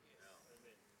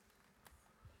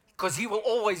 Because He will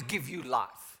always give you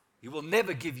life. He will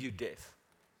never give you death.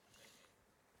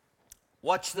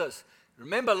 Watch this.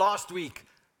 Remember last week,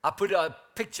 I put a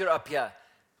picture up here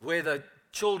where the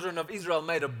children of Israel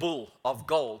made a bull of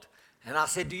gold. And I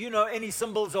said, do you know any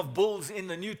symbols of bulls in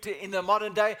the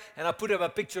modern day? And I put up a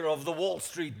picture of the Wall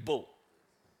Street bull.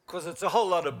 Because it's a whole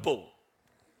lot of bull.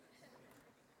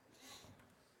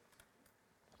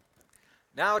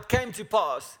 Now it came to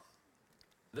pass,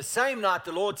 the same night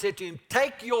the Lord said to him,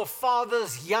 take your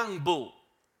father's young bull,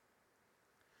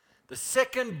 the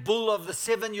second bull of the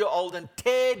 7-year-old, and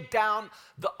tear down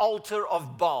the altar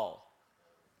of Baal.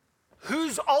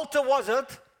 Whose altar was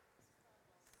it?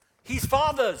 His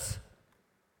father's.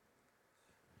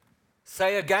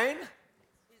 Say again.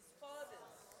 His father's.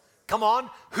 Come on.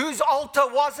 Whose altar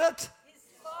was it? His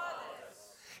father's.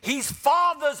 His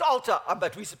father's altar.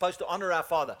 But we're supposed to honor our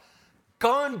father.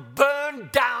 Go and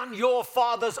burn down your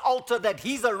father's altar that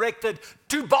he's erected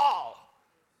to Baal.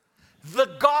 The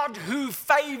God who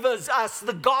favors us,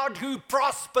 the God who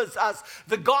prospers us,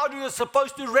 the God who is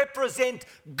supposed to represent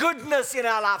goodness in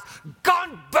our lives. Go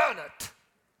and burn it.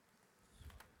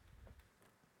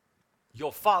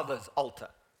 Your father's altar.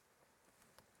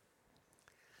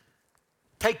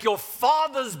 Take your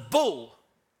father's bull.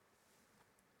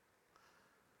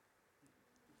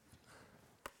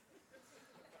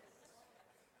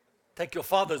 Take your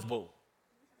father's bull.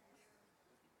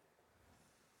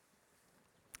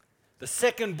 The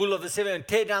second bull of the 7, and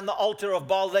tear down the altar of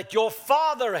Baal that your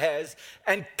father has,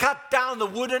 and cut down the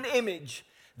wooden image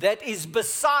that is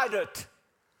beside it.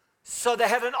 So they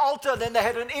had an altar, then they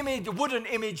had an image, a wooden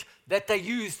image that they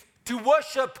used to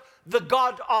worship the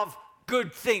God of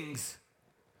good things.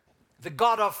 The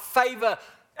God of favor.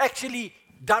 Actually,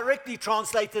 directly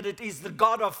translated, it is the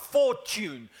God of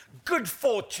fortune, good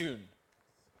fortune.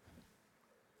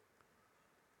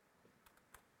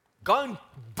 Go and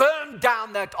burn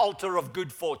down that altar of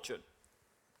good fortune.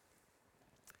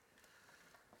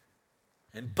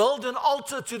 And build an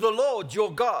altar to the Lord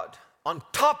your God on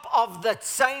top of that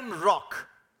same rock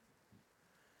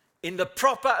in the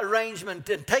proper arrangement.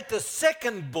 And take the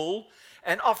second bull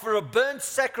and offer a burnt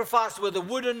sacrifice with the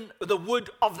wood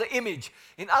of the image.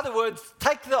 In other words,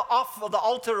 take off the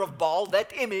altar of Baal,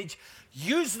 that image,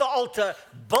 use the altar,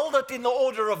 build it in the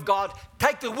order of God,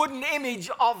 take the wooden image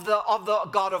of the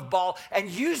God of Baal, and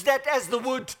use that as the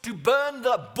wood to burn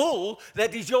the bull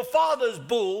that is your father's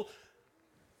bull,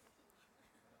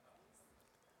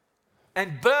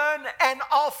 and burn an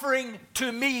offering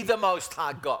to me, the Most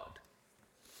High God.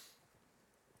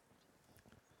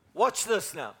 Watch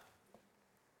this now.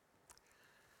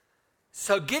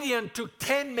 So Gideon took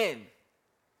 10 men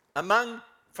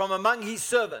from among his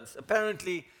servants.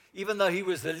 Apparently, even though he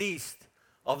was the least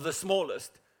of the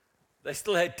smallest, they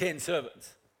still had 10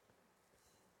 servants.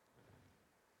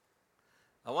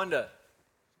 I wonder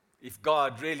if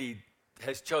God really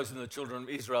has chosen the children of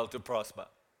Israel to prosper.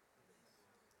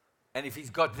 And if He's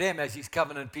got them as His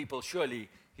covenant people, surely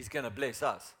He's going to bless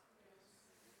us.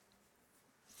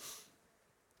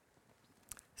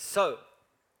 So,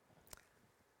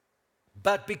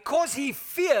 but because he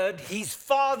feared his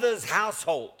father's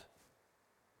household.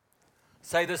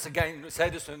 Say this again, say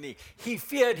this with me. He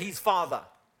feared his father.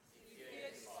 He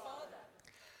feared his father.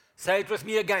 Say it with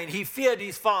me again. He feared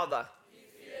his father. He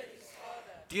feared his father.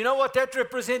 Do you know what that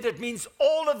represents? It means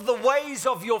all of the ways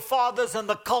of your fathers and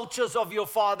the cultures of your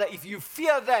father. If you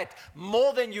fear that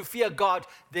more than you fear God,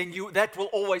 then that will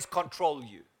always control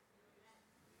you.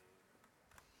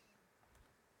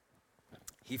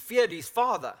 He feared his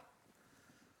father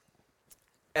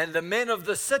and the men of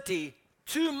the city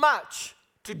too much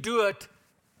to do it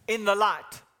in the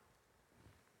light.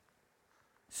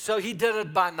 So he did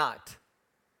it by night.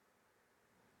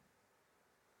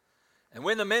 And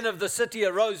when the men of the city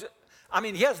arose,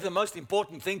 here's the most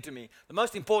important thing to me. The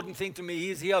most important thing to me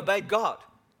is he obeyed God.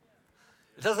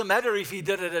 It doesn't matter if he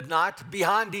did it at night,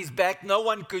 behind his back, no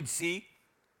one could see.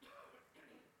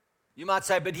 You might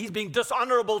say, but he's being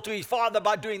dishonorable to his father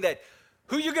by doing that.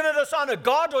 Who are you going to dishonor,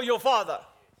 God or your father?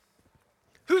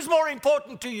 Who's more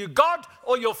important to you, God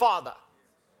or your father?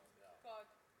 God.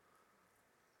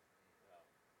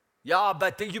 Yeah,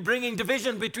 but you're bringing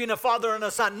division between a father and a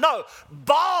son. No,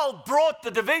 Baal brought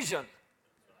the division.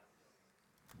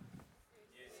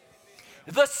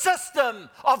 The system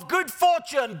of good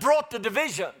fortune brought the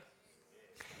division.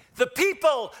 The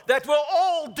people that were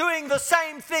all doing the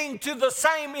same thing in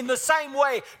the same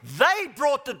way, they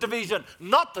brought the division,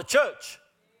 not the church.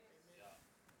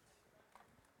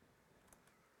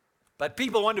 But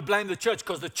people want to blame the church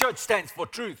because the church stands for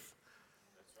truth.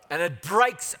 And it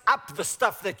breaks up the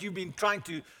stuff that you've been trying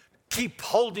to keep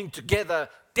holding together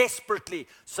desperately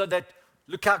so that,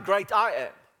 look how great I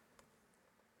am.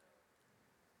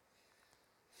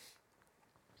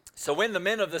 So when the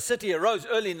men of the city arose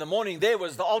early in the morning, there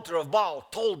was the altar of Baal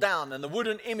torn down, and the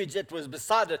wooden image that was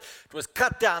beside it was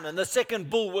cut down, and the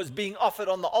second bull was being offered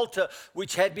on the altar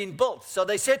which had been built. So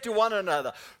they said to one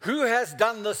another, who has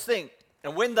done this thing?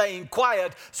 And when they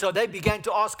inquired, so they began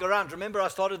to ask around. Remember I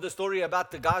started the story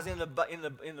about the guys in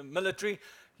the military?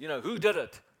 You know, who did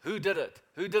it? Who did it?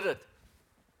 Who did it?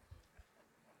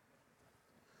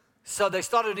 So they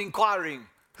started inquiring,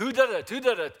 who did it? Who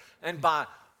did it? And by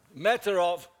matter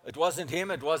of, it wasn't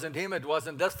him, it wasn't him, it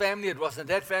wasn't this family, it wasn't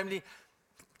that family.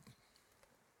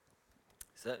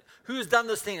 So, who's done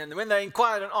this thing? And when they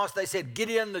inquired and asked, they said,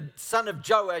 Gideon, the son of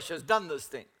Joash, has done this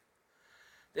thing.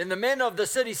 Then the men of the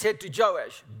city said to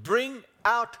Joash, bring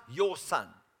out your son,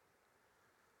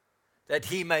 that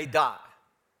he may die.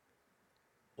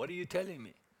 What are you telling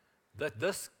me? That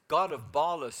this God of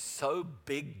Baal is so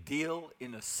big deal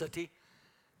in a city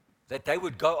that they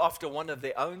would go after one of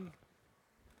their own,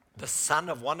 the son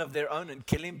of one of their own, and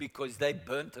kill him because they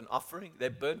burnt an offering, they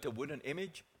burnt a wooden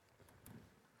image?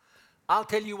 I'll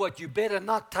tell you what, you better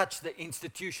not touch the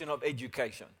institution of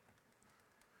education.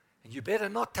 And you better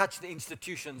not touch the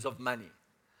institutions of money.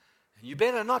 And you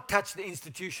better not touch the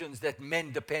institutions that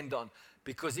men depend on.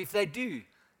 Because if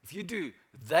you do,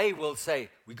 they will say,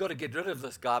 we've got to get rid of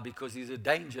this guy because he's a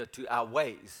danger to our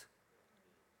ways.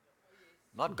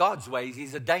 Not God's ways,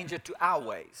 he's a danger to our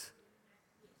ways.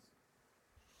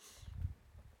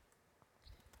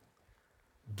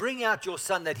 Bring out your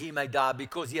son that he may die,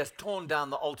 because he has torn down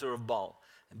the altar of Baal,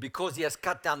 and because he has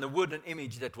cut down the wooden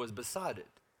image that was beside it.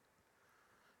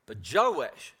 But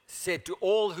Joash said to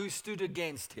all who stood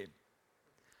against him,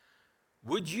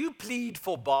 would you plead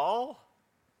for Baal?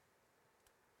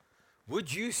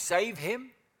 Would you save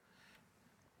him?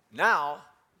 Now,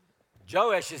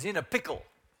 Joash is in a pickle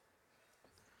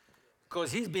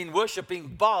because he's been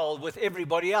worshiping Baal with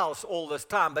everybody else all this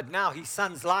time, but now his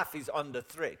son's life is under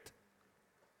threat.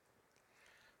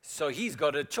 So he's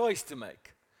got a choice to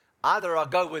make. Either I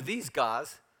go with these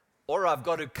guys, or I've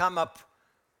got to come up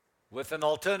with an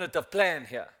alternative plan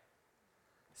here.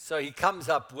 So he comes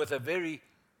up with a very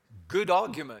good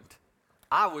argument.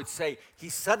 I would say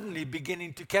he's suddenly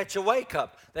beginning to catch a wake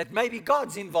up that maybe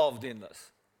God's involved in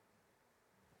this.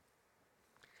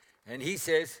 And he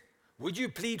says, would you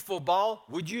plead for Baal?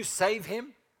 Would you save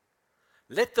him?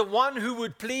 Let the one who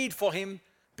would plead for him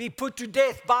be put to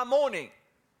death by morning.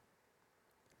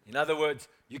 In other words,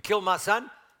 you kill my son?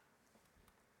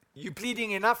 You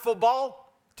pleading enough for Baal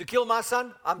to kill my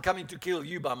son? I'm coming to kill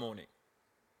you by morning.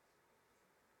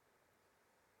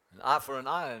 An eye for an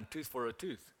eye and tooth for a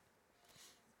tooth.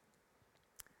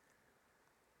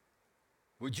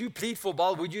 Would you plead for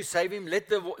Baal? Would you save him? Let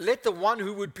the one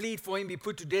who would plead for him be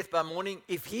put to death by morning.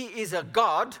 If he is a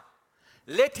god,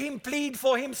 let him plead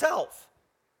for himself,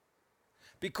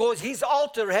 because his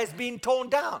altar has been torn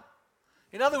down.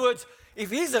 In other words,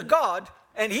 if he's a god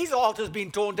and his altar has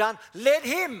been torn down, let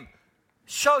him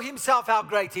show himself how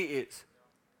great he is.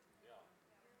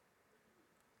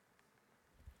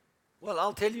 Well,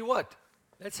 I'll tell you what,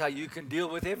 that's how you can deal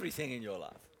with everything in your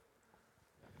life.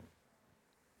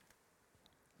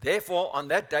 Therefore, on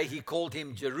that day, he called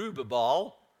him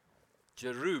Jerubbaal,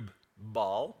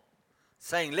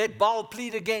 saying, let Baal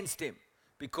plead against him,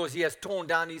 because he has torn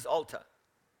down his altar.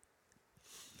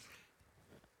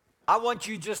 I want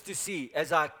you just to see,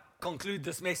 as I conclude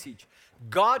this message,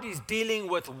 God is dealing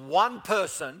with one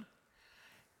person,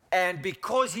 and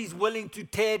because he's willing to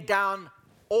tear down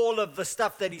all of the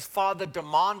stuff that his father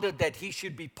demanded that he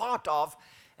should be part of,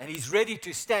 and he's ready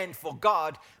to stand for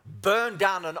God, burn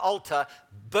down an altar,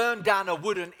 burn down a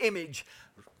wooden image,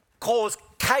 cause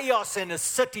chaos in a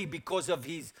city because of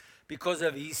his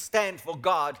stand for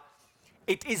God,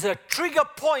 it is a trigger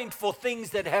point for things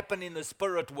that happen in the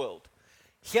spirit world.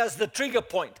 Here's the trigger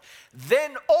point.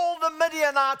 Then all the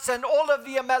Midianites and all of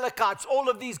the Amalekites, all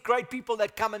of these great people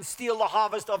that come and steal the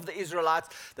harvest of the Israelites,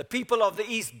 the people of the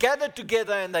east gathered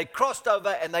together and they crossed over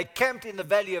and they camped in the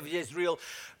valley of Jezreel.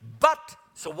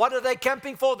 So what are they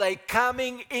camping for? They're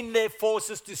coming in their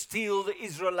forces to steal the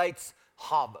Israelites'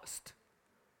 harvest.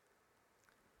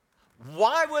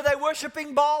 Why were they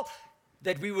worshiping Baal?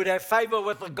 That we would have favor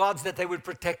with the gods, that they would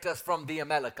protect us from the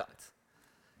Amalekites.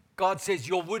 God says,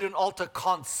 your wooden altar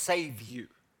can't save you.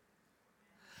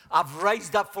 I've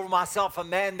raised up for myself a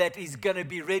man that is going to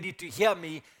be ready to hear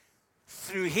me.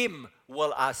 Through him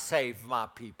will I save my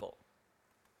people.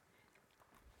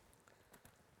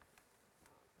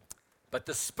 But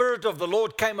the Spirit of the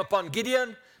Lord came upon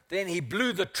Gideon. Then he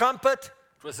blew the trumpet.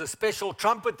 It was a special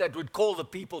trumpet that would call the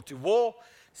people to war.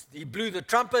 He blew the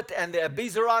trumpet, and the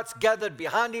Abiezrites gathered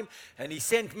behind him, and he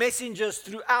sent messengers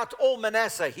throughout all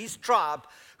Manasseh, his tribe,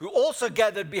 who also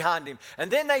gathered behind him.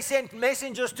 And then they sent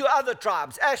messengers to other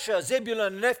tribes, Asher,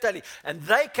 Zebulun, and Naphtali, and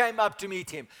they came up to meet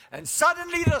him. And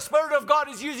suddenly the Spirit of God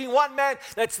is using one man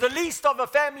that's the least of a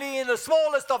family and the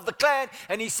smallest of the clan,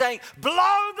 and he's saying,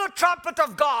 blow the trumpet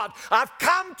of God. I've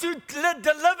come to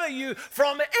deliver you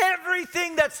from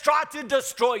everything that's tried to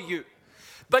destroy you.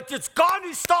 But it's got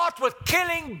to start with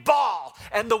killing Baal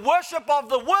and the worship of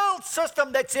the world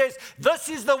system that says this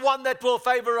is the one that will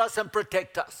favor us and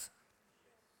protect us.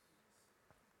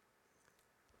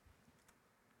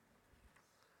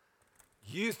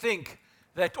 You think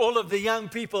that all of the young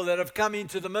people that have come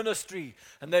into the ministry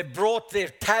and they've brought their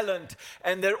talent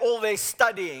and all their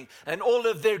studying and all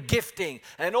of their gifting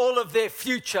and all of their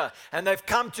future and they've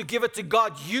come to give it to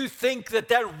God, you think that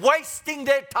they're wasting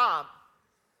their time.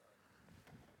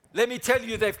 Let me tell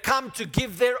you, they've come to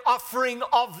give their offering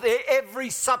of their every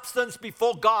substance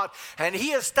before God. And he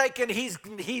has taken his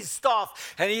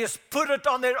staff and he has put it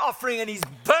on their offering and he's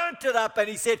burnt it up and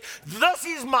he said, this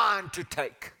is mine to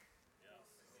take.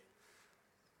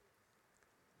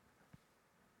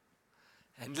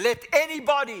 And let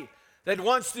anybody that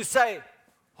wants to say,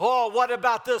 oh, what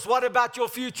about this? What about your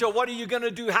future? What are you going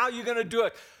to do? How are you going to do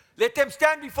it? Let them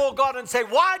stand before God and say,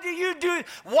 why do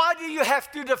you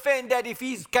have to defend that if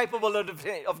he's capable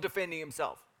of defending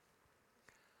himself?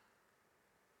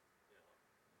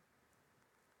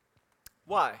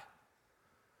 Why?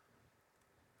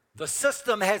 The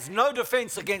system has no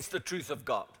defense against the truth of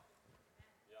God.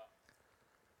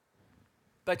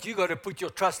 But you got to put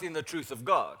your trust in the truth of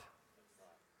God.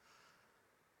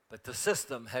 But the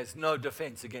system has no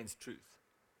defense against truth.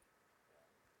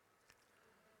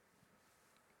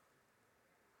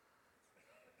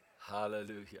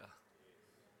 Hallelujah.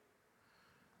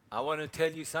 I want to tell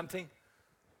you something.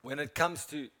 When it comes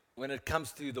to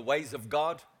the ways of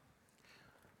God,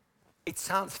 it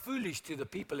sounds foolish to the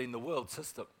people in the world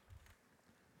system.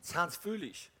 It sounds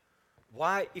foolish.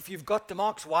 Why, if you've got the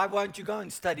marks, why won't you go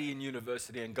and study in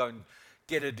university and go and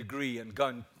get a degree and go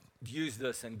and use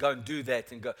this and go and do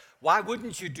that and go? Why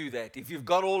wouldn't you do that? If you've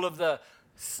got all of the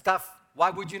stuff,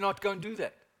 why would you not go and do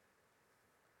that?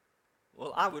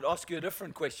 Well, I would ask you a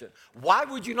different question. Why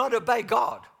would you not obey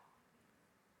God?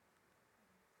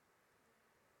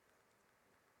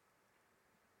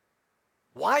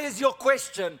 Why is your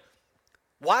question,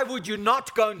 why would you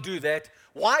not go and do that?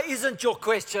 Why isn't your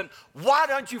question, why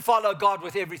don't you follow God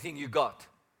with everything you got?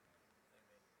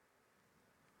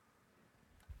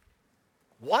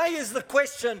 Why is the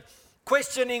question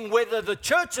questioning whether the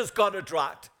church has got it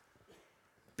right?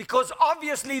 Because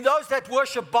obviously those that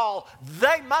worship Baal,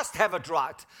 they must have it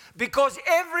right. Because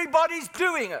everybody's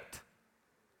doing it.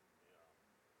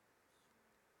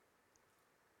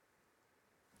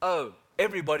 Oh,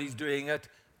 everybody's doing it.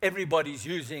 Everybody's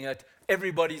using it.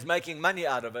 Everybody's making money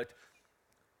out of it.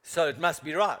 So it must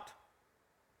be right.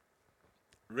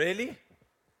 Really?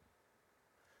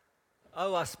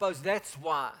 Oh, I suppose that's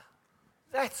why.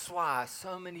 That's why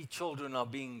so many children are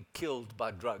being killed by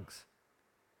drugs.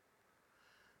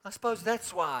 I suppose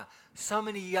that's why so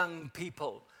many young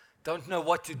people don't know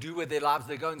what to do with their lives.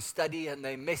 They go and study and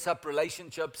they mess up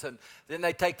relationships, and then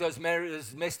they take those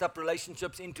messed up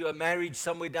relationships into a marriage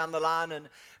somewhere down the line, and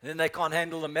then they can't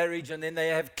handle the marriage, and then they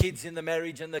have kids in the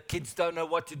marriage, and the kids don't know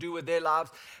what to do with their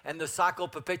lives, and the cycle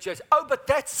perpetuates. Oh, but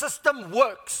that system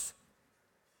works.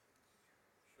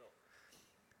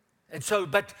 And so,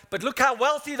 but look how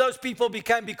wealthy those people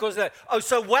became because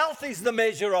so wealth is the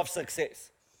measure of success.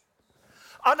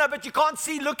 Oh no, but you can't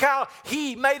see, look how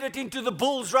he made it into the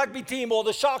Bulls rugby team or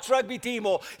the Sharks rugby team,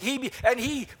 or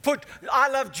he put I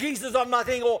love Jesus on my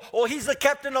thing, or he's the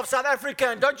captain of South Africa,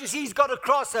 and don't you see he's got a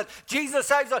cross and Jesus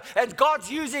saves us, and God's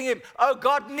using him. Oh,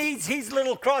 God needs his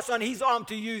little cross on his arm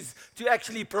to use to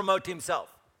actually promote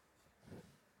himself.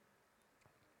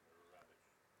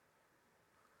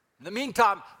 In the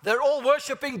meantime, they're all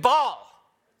worshiping Baal.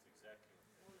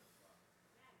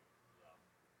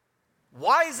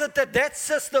 Why is it that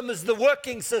system is the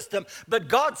working system, but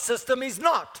God's system is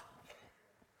not?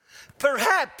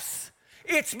 Perhaps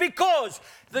it's because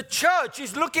the church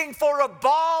is looking for a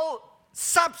Baal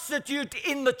substitute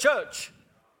in the church.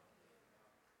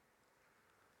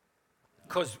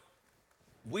 Because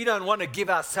we don't want to give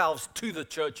ourselves to the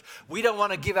church. We don't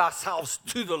want to give ourselves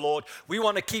to the Lord. We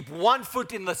want to keep one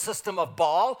foot in the system of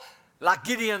Baal, like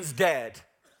Gideon's dad.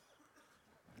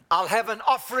 I'll have an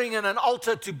offering and an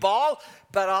altar to Baal,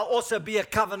 but I'll also be a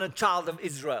covenant child of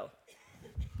Israel.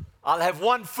 I'll have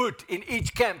one foot in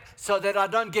each camp so that I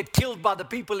don't get killed by the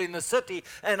people in the city,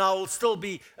 and I will still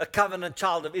be a covenant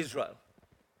child of Israel.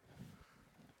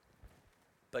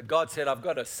 But God said, I've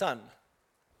got a son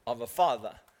of a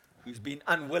father who's been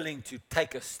unwilling to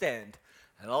take a stand,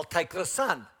 and I'll take the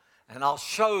son, and I'll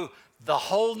show the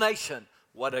whole nation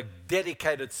what a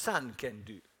dedicated son can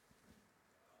do.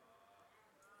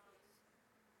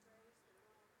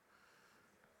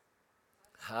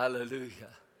 Hallelujah.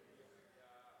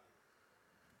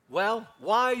 Well,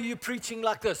 why are you preaching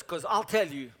like this? Because I'll tell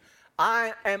you,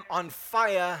 I am on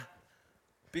fire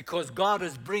because God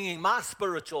is bringing my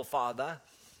spiritual father,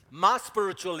 my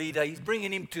spiritual leader, he's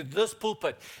bringing him to this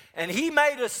pulpit. And he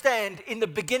made a stand in the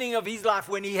beginning of his life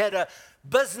when he had a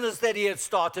business that he had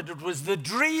started. It was the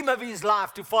dream of his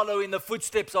life to follow in the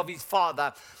footsteps of his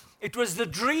father. It was the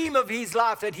dream of his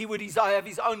life that he would have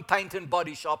his own paint and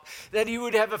body shop, that he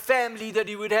would have a family, that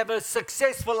he would have a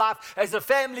successful life as a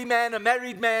family man, a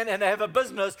married man, and have a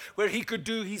business where he could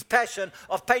do his passion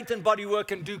of paint and body work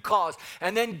and do cars.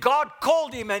 And then God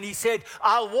called him and he said,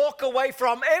 I'll walk away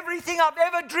from everything I've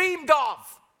ever dreamed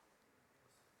of.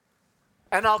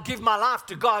 And I'll give my life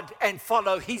to God and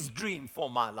follow his dream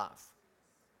for my life.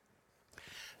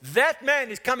 That man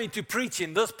is coming to preach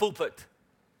in this pulpit.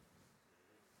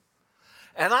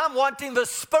 And I'm wanting the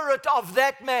spirit of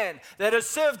that man that has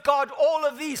served God all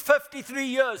of these 53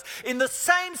 years. In the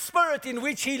same spirit in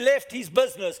which he left his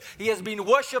business, he has been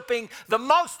worshiping the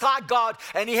Most High God,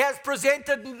 and he has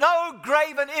presented no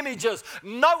graven images,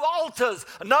 no altars,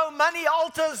 no money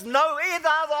altars, no either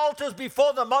other altars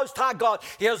before the Most High God.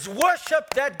 He has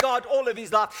worshiped that God all of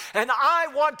his life. And I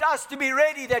want us to be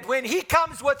ready that when he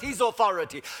comes with his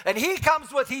authority, and he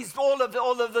comes with his all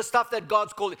of the stuff that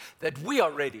God's calling, that we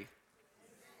are ready.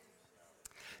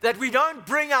 That we don't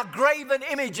bring our graven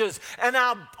images and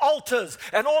our altars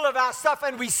and all of our stuff,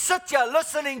 and we sit here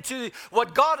listening to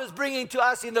what God is bringing to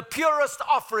us in the purest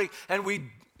offering, and we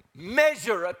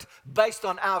measure it based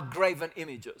on our graven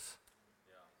images.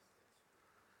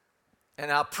 And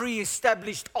our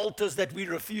pre-established altars that we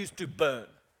refuse to burn.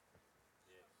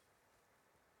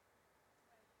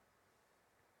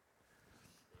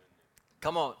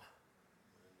 Come on.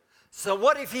 So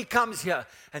what if he comes here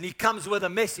and he comes with a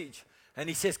message? And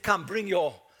he says, come bring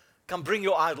your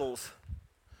idols.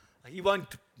 He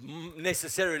won't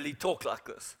necessarily talk like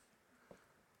this.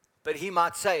 But he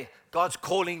might say, God's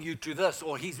calling you to this,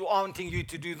 or he's wanting you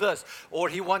to do this, or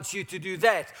he wants you to do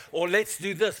that, or let's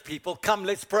do this, people. Come,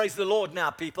 let's praise the Lord now,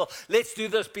 people. Let's do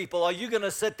this, people. Are you going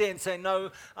to sit there and say,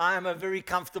 no, I am very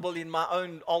comfortable in my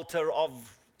own altar of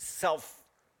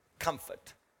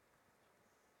self-comfort?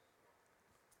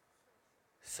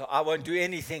 So I won't do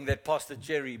anything that Brother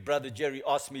Jerry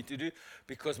asked me to do,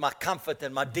 because my comfort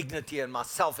and my dignity and my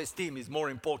self-esteem is more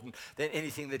important than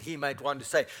anything that he might want to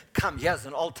say. Come, here's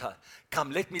an altar.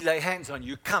 Come, let me lay hands on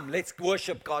you. Come, let's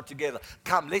worship God together.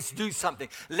 Come, let's do something.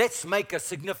 Let's make a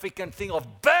significant thing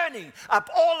of burning up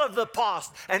all of the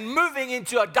past and moving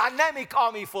into a dynamic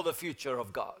army for the future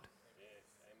of God.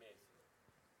 Amen.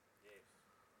 Yes.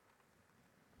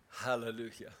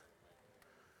 Hallelujah.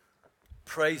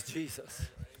 Praise Jesus.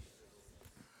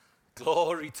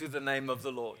 Glory to the name of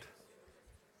the Lord.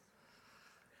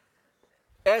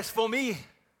 As for me,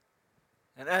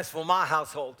 and as for my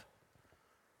household,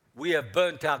 we have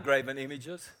burnt our graven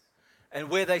images. And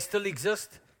where they still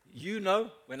exist, you know,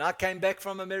 when I came back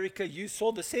from America, you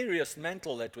saw the serious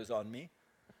mantle that was on me.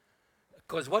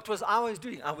 Because what was I was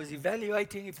doing? I was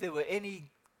evaluating if there were any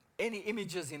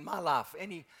images in my life,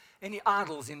 any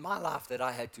idols in my life that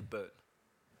I had to burn.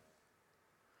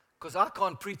 Because I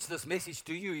can't preach this message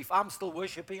to you if I'm still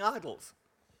worshiping idols.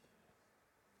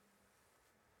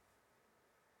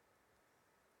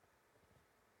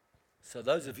 So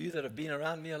those of you that have been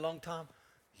around me a long time,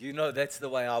 you know that's the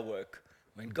way I work.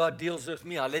 When God deals with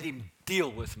me, I let him deal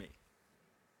with me.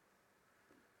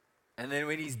 And then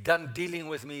when he's done dealing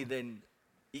with me, then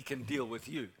he can deal with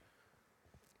you.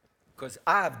 Because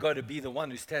I've got to be the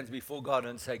one who stands before God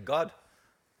and say, God,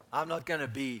 I'm not going to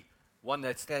be one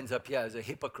that stands up here as a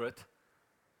hypocrite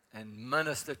and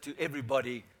minister to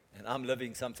everybody and I'm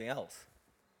living something else.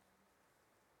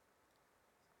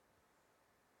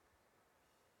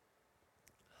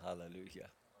 Hallelujah.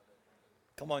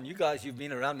 Come on, you guys, you've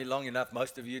been around me long enough,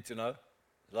 most of you to know,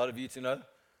 a lot of you to know,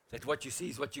 that what you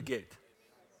see is what you get.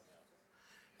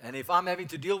 And if I'm having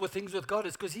to deal with things with God,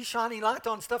 it's because he's shining light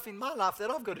on stuff in my life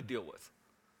that I've got to deal with.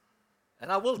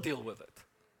 And I will deal with it.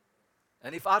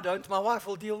 And if I don't, my wife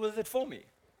will deal with it for me.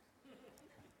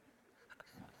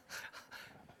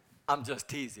 I'm just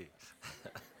teasing.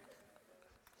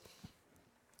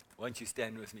 Won't you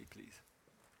stand with me, please?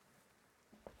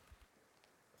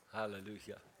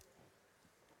 Hallelujah.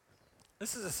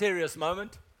 This is a serious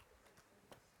moment.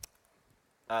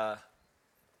 I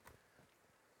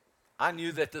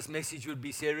knew that this message would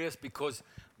be serious because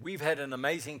we've had an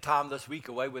amazing time this week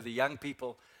away with the young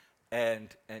people,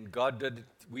 and God did.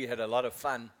 We had a lot of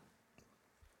fun,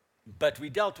 but we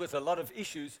dealt with a lot of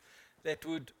issues that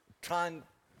would try and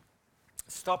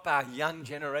stop our young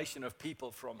generation of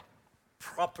people from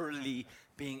properly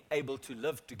being able to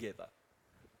live together.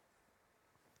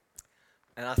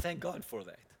 And I thank God for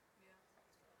that.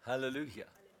 Yeah. Hallelujah.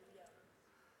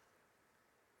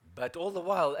 But all the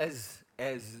while, as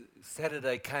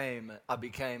Saturday came, I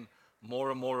became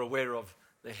more and more aware of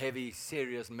the heavy,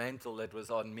 serious mantle that was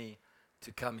on me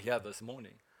to come here this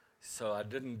morning. So I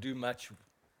didn't do much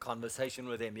conversation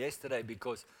with them yesterday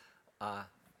because I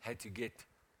had to get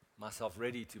myself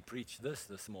ready to preach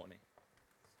this morning.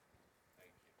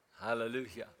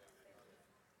 Hallelujah.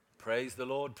 Praise the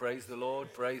Lord, praise the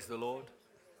Lord, praise the Lord.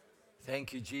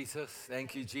 Thank you, Jesus.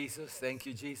 Thank you, Jesus. Thank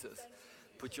you, Jesus.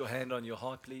 Put your hand on your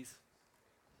heart, please.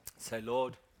 Say,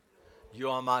 Lord, you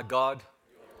are my God.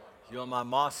 You are my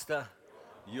master.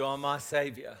 You are my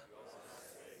Savior.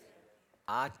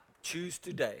 I choose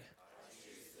today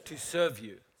to serve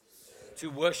you, to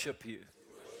worship you,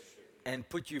 and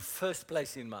put you first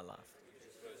place in my life.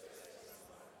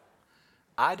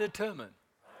 I determine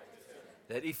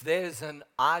that if there's an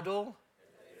idol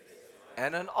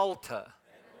and an altar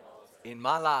in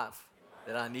my life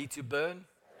that I need to burn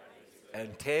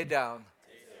and tear down,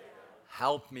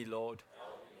 help me, Lord,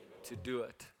 to do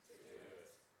it.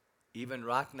 Even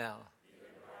right now,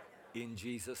 in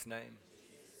Jesus' name.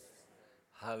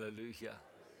 Hallelujah.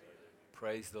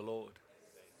 Praise the Lord.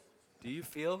 Do you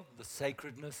feel the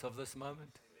sacredness of this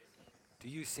moment? Do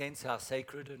you sense how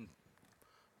sacred and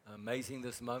amazing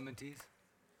this moment is?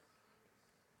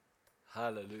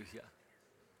 Hallelujah.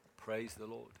 Praise the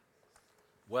Lord.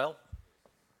 Well,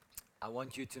 I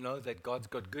want you to know that God's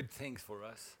got good things for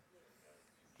us.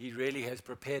 He really has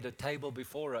prepared a table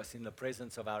before us in the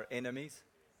presence of our enemies.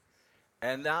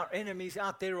 And our enemies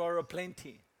out there are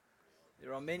aplenty.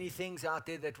 There are many things out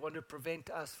there that want to prevent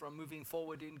us from moving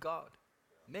forward in God.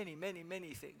 Many, many,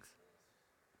 many things.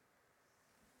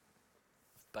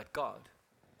 But God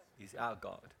is our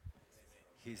God.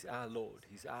 He's our Lord.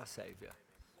 He's our Savior.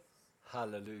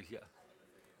 Hallelujah.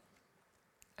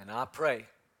 And I pray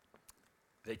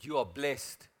that you are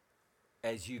blessed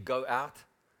as you go out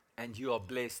and you are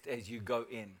blessed as you go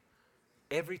in.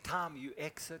 Every time you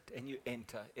exit and you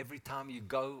enter, every time you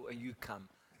go and you come,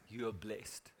 you are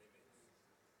blessed.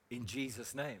 In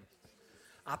Jesus' name.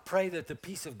 I pray that the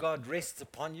peace of God rests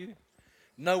upon you.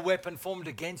 No weapon formed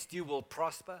against you will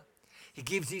prosper. He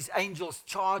gives his angels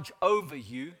charge over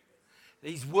you.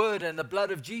 His word and the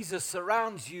blood of Jesus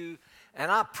surrounds you.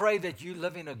 And I pray that you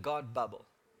live in a God bubble.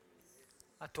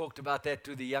 I talked about that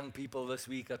to the young people this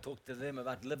week. I talked to them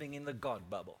about living in the God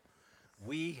bubble.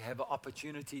 We have an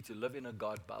opportunity to live in a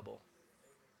God bubble.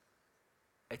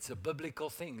 It's a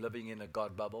biblical thing, living in a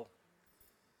God bubble.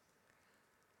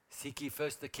 Seek ye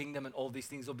first the kingdom and all these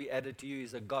things will be added to you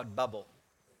is a God bubble.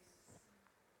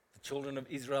 The children of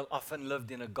Israel often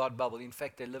lived in a God bubble. In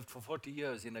fact, they lived for 40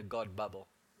 years in a God bubble.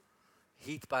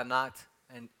 Heat by night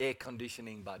and air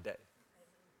conditioning by day.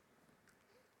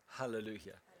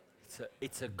 Hallelujah.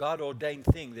 It's a God-ordained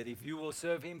thing that if you will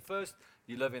serve him first,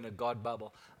 you live in a God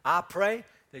bubble. I pray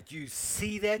that you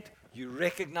see that, you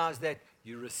recognize that,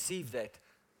 you receive that,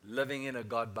 living in a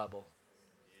God bubble.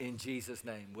 In Jesus'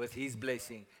 name, with his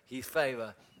blessing, his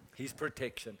favor, his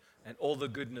protection, and all the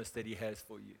goodness that he has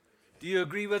for you. Do you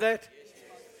agree with that? Yes.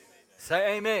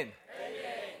 Say amen.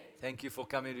 Amen. Thank you for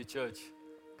coming to church.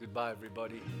 Goodbye,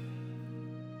 everybody.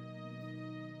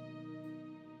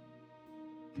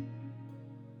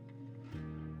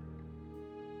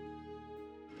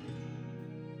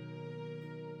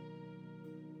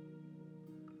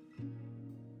 Amen.